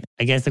 Right.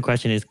 I guess the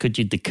question is, could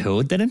you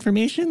decode that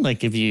information?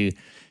 Like if you,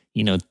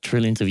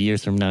 trillions of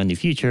years from now in the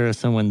future,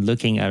 someone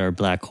looking at our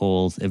black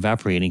holes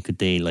evaporating, could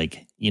they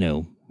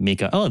make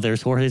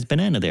there's Jorge's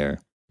banana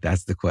there?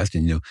 That's the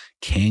question.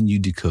 Can you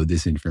decode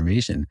this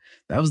information?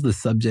 That was the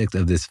subject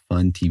of this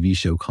fun TV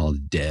show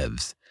called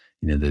Devs,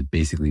 that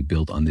basically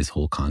built on this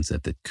whole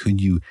concept that could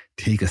you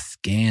take a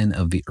scan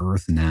of the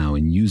earth now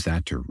and use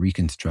that to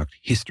reconstruct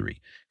history?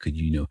 Could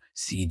you,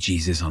 see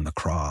Jesus on the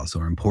cross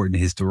or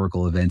important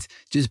historical events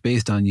just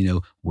based on,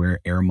 where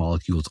air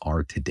molecules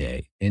are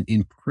today? And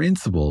in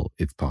principle,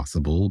 it's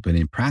possible, but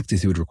in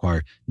practice, it would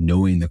require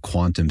knowing the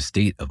quantum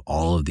state of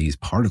all of these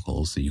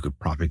particles so you could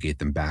propagate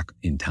them back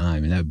in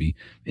time. And that would be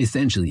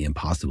essentially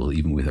impossible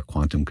even with a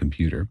quantum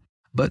computer.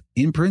 But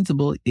in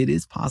principle, it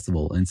is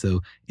possible. And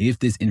so if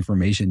this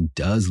information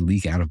does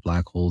leak out of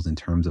black holes in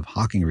terms of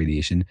Hawking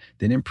radiation,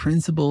 then in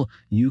principle,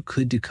 you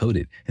could decode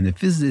it. And the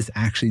physicists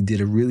actually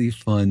did a really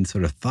fun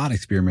sort of thought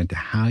experiment to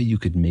how you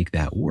could make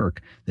that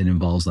work that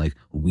involves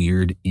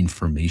weird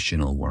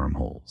informational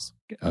wormholes.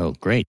 Oh,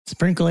 great.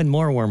 Sprinkle in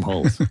more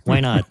wormholes.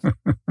 Why not?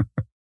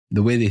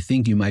 The way they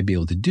think you might be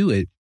able to do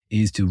it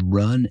is to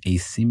run a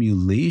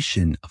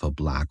simulation of a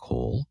black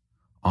hole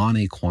on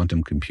a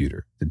quantum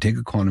computer. So take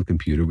a quantum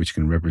computer, which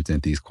can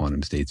represent these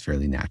quantum states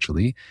fairly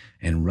naturally,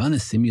 and run a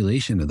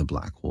simulation of the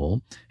black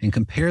hole and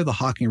compare the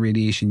Hawking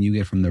radiation you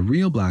get from the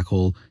real black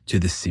hole to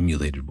the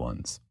simulated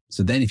ones.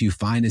 So then if you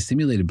find a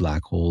simulated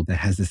black hole that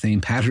has the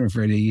same pattern of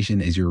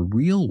radiation as your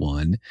real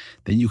one,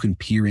 then you can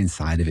peer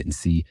inside of it and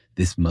see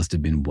this must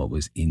have been what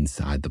was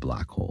inside the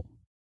black hole.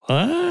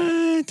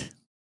 What?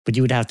 But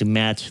you would have to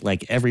match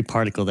like every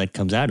particle that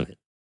comes out of it.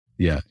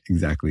 Yeah,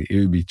 exactly. It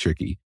would be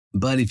tricky.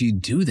 But if you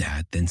do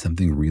that, then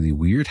something really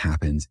weird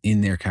happens.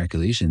 In their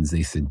calculations,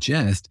 they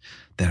suggest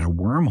that a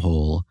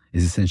wormhole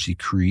is essentially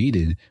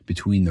created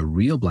between the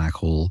real black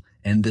hole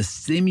and the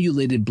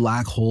simulated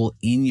black hole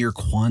in your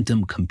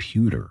quantum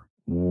computer.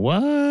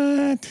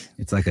 What?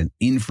 It's like an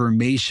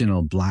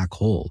informational black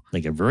hole.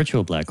 Like a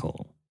virtual black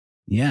hole.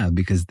 Yeah,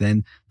 because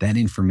then that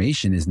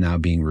information is now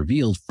being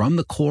revealed from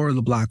the core of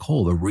the black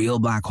hole, the real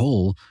black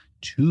hole,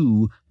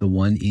 to the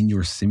one in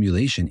your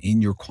simulation,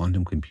 in your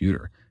quantum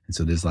computer. And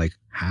so there's like,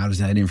 how does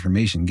that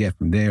information get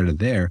from there to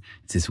there?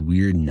 It's this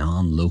weird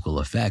non-local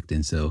effect.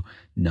 And so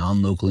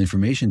non-local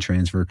information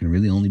transfer can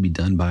really only be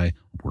done by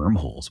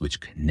wormholes, which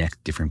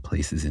connect different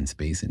places in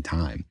space and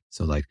time.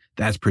 So like,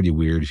 that's pretty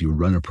weird if you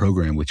run a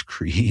program which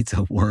creates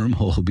a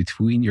wormhole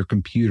between your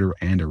computer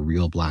and a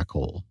real black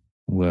hole.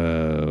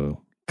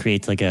 Whoa.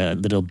 Creates like a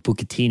little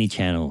Bucatini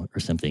channel or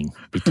something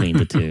between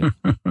the two.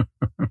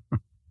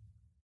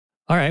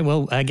 All right,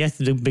 well, I guess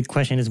the big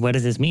question is, what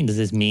does this mean? Does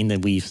this mean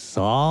that we've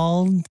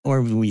solved,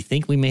 or we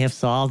think we may have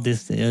solved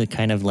this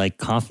kind of like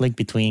conflict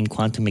between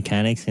quantum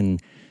mechanics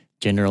and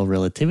general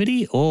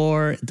relativity,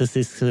 or does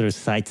this sort of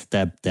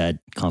sidestep that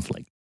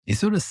conflict? It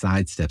sort of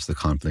sidesteps the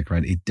conflict,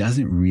 right? It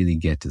doesn't really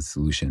get to the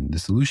solution. The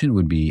solution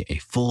would be a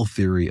full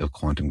theory of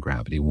quantum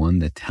gravity, one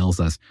that tells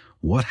us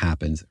what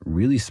happens at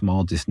really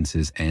small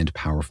distances and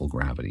powerful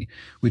gravity,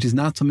 which is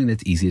not something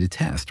that's easy to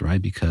test,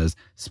 right? Because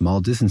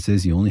small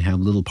distances, you only have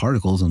little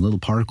particles, and little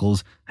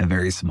particles have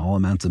very small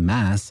amounts of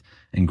mass,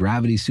 and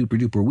gravity is super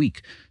duper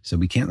weak. So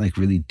we can't like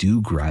really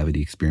do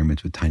gravity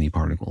experiments with tiny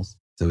particles.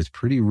 So it's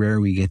pretty rare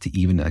we get to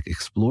even like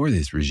explore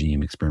this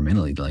regime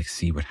experimentally to like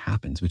see what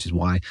happens, which is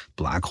why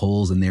black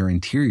holes and their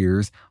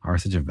interiors are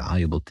such a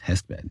valuable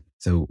test bed.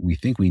 So we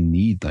think we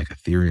need like a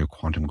theory of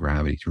quantum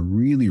gravity to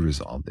really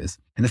resolve this.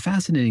 And the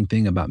fascinating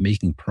thing about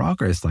making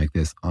progress like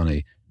this on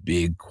a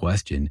big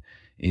question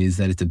is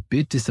that it's a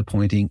bit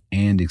disappointing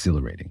and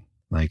exhilarating.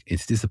 Like,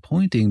 it's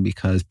disappointing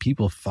because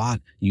people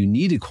thought you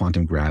needed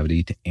quantum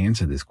gravity to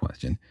answer this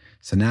question.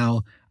 So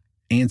now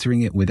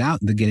answering it without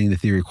getting the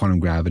theory of quantum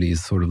gravity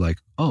is sort of like,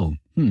 oh,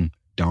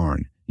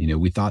 darn. You know,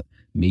 we thought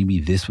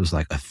maybe this was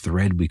like a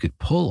thread we could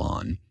pull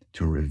on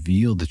to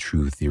reveal the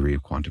true theory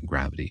of quantum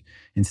gravity.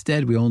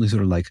 Instead, we only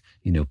sort of like,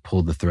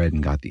 pulled the thread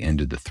and got the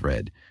end of the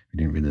thread. We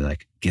didn't really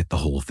like get the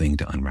whole thing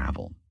to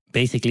unravel.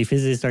 Basically,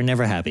 physicists are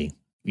never happy.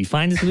 You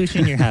find a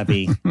solution, you're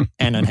happy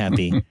and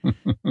unhappy.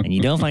 And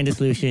you don't find a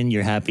solution,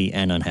 you're happy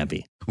and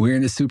unhappy. We're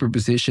in a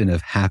superposition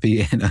of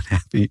happy and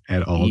unhappy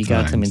at all times. You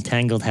got some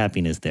entangled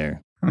happiness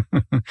there.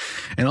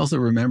 And also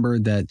remember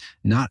that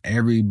not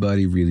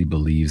everybody really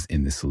believes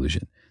in this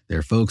solution. There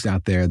are folks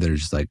out there that are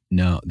just like,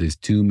 no, there's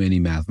too many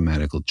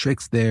mathematical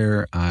tricks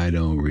there. I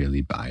don't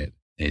really buy it.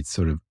 It's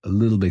sort of a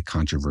little bit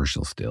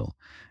controversial still.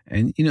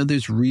 And,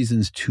 there's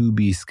reasons to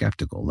be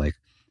skeptical. Like,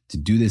 to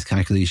do this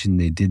calculation,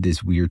 they did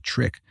this weird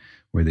trick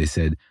where they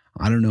said,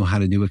 I don't know how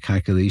to do a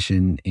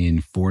calculation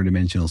in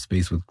 4-dimensional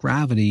space with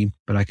gravity,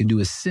 but I can do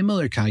a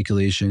similar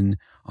calculation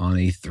on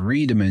a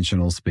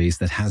 3-dimensional space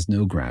that has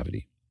no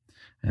gravity.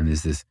 And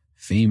there's this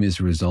famous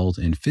result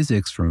in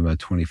physics from about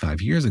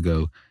 25 years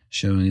ago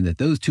showing that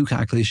those two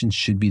calculations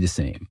should be the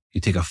same.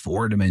 You take a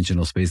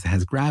 4-dimensional space that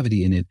has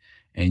gravity in it,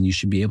 and you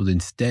should be able to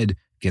instead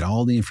get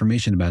all the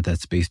information about that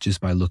space just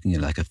by looking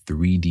at like a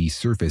 3D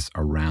surface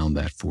around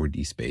that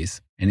 4D space.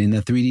 And in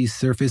that 3D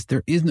surface,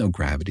 there is no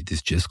gravity.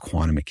 There's just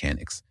quantum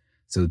mechanics.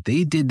 So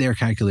they did their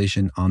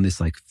calculation on this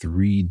like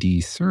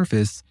 3D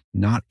surface,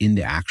 not in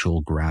the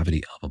actual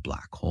gravity of a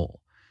black hole.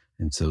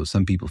 And so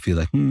some people feel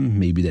like,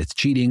 maybe that's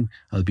cheating.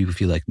 Other people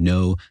feel like,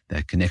 no,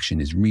 that connection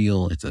is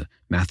real. It's a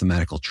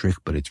mathematical trick,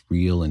 but it's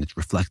real and it's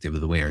reflective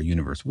of the way our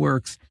universe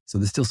works. So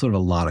there's still sort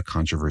of a lot of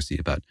controversy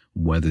about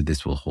whether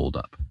this will hold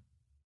up.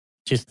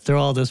 Just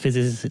throw all those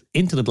physicists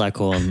into the black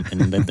hole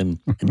and let them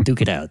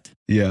duke it out.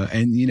 Yeah.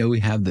 And, we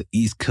have the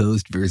East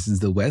Coast versus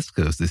the West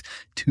Coast. There's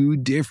two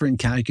different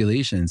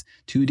calculations,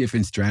 two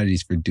different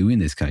strategies for doing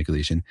this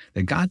calculation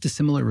that got to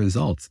similar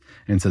results.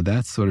 And so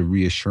that's sort of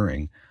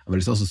reassuring. But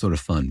it's also sort of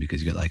fun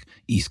because you got like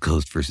East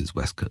Coast versus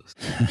West Coast.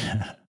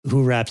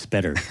 Who raps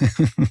better?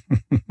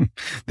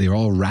 They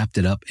all wrapped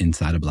it up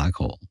inside a black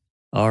hole.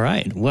 All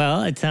right.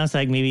 Well, it sounds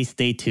like maybe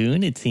stay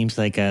tuned. It seems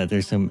like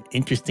there's some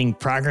interesting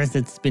progress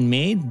that's been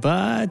made,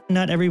 but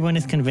not everyone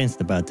is convinced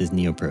about this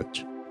new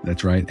approach.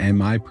 That's right. And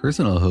my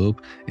personal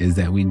hope is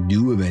that we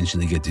do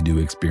eventually get to do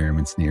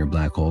experiments near a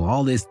black hole.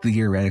 All this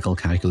theoretical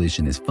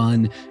calculation is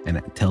fun and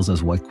it tells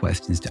us what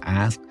questions to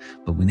ask,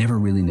 but we never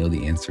really know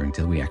the answer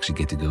until we actually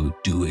get to go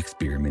do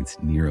experiments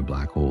near a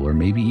black hole or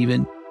maybe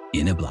even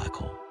in a black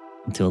hole.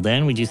 Until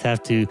then, we just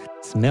have to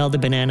smell the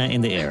banana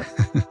in the air.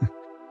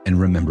 And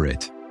remember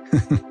it.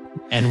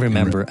 And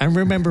remember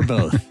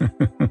both.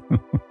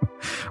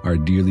 Our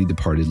dearly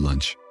departed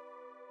lunch.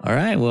 All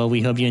right. Well,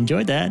 we hope you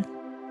enjoyed that.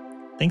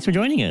 Thanks for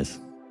joining us.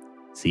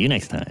 See you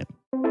next time.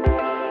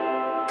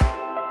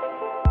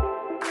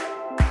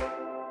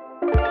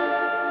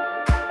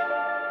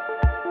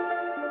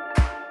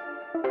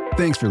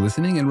 Thanks for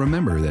listening, and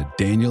remember that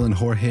Daniel and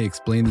Jorge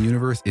Explain the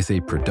Universe is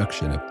a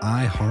production of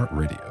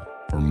iHeartRadio.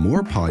 For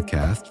more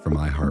podcasts from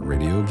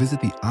iHeartRadio, visit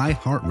the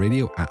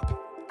iHeartRadio app,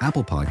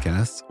 Apple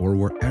Podcasts, or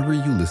wherever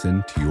you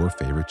listen to your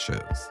favorite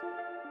shows.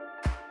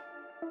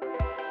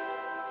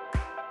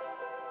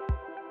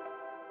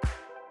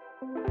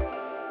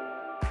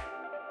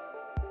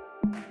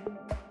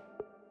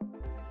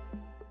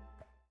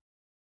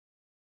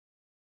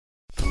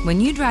 When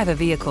you drive a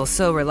vehicle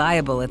so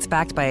reliable it's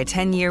backed by a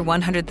 10-year,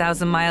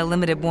 100,000-mile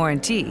limited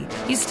warranty,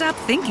 you stop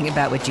thinking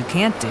about what you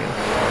can't do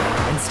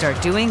and start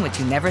doing what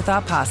you never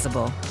thought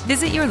possible.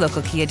 Visit your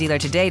local Kia dealer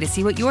today to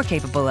see what you're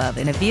capable of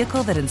in a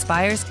vehicle that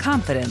inspires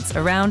confidence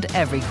around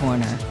every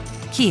corner.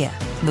 Kia,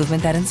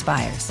 movement that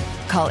inspires.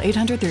 Call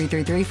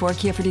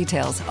 800-333-4KIA for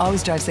details.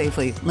 Always drive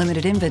safely.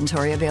 Limited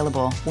inventory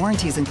available.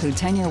 Warranties include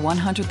 10-year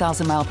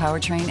 100,000-mile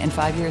powertrain and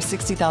 5-year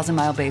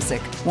 60,000-mile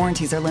basic.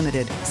 Warranties are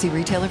limited. See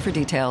retailer for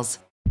details.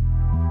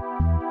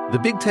 The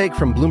Big Take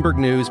from Bloomberg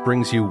News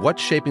brings you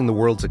what's shaping the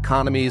world's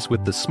economies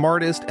with the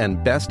smartest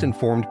and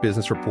best-informed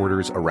business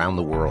reporters around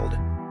the world.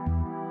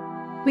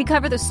 We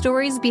cover the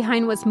stories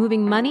behind what's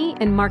moving money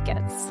and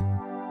markets,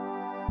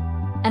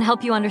 and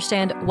help you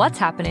understand what's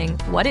happening,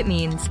 what it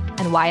means,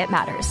 and why it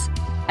matters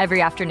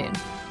every afternoon.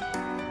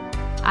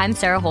 I'm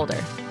Sarah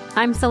Holder.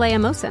 I'm Saleha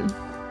Mohsin.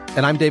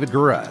 And I'm David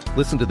Gura.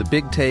 Listen to The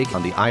Big Take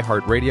on the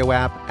iHeartRadio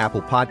app,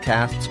 Apple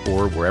Podcasts,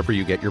 or wherever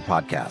you get your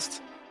podcasts.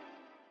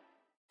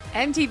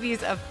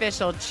 MTV's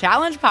official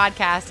Challenge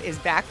podcast is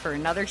back for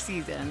another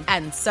season.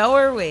 And so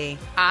are we.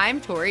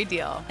 I'm Tori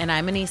Deal. And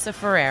I'm Anissa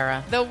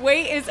Ferreira. The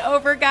wait is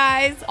over,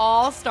 guys.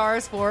 All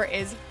Stars 4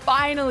 is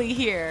finally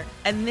here.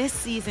 And this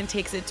season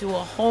takes it to a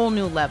whole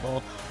new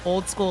level.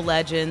 Old school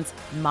legends,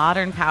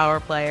 modern power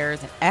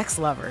players, and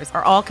ex-lovers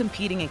are all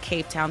competing in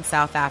Cape Town,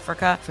 South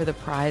Africa for the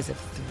prize of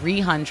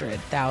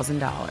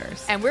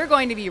 $300,000. And we're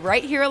going to be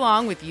right here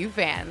along with you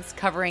fans,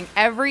 covering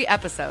every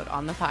episode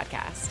on the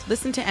podcast.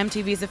 Listen to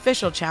MTV's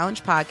official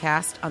Challenge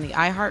podcast on the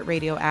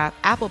iHeartRadio app,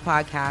 Apple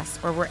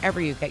Podcasts, or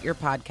wherever you get your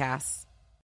podcasts.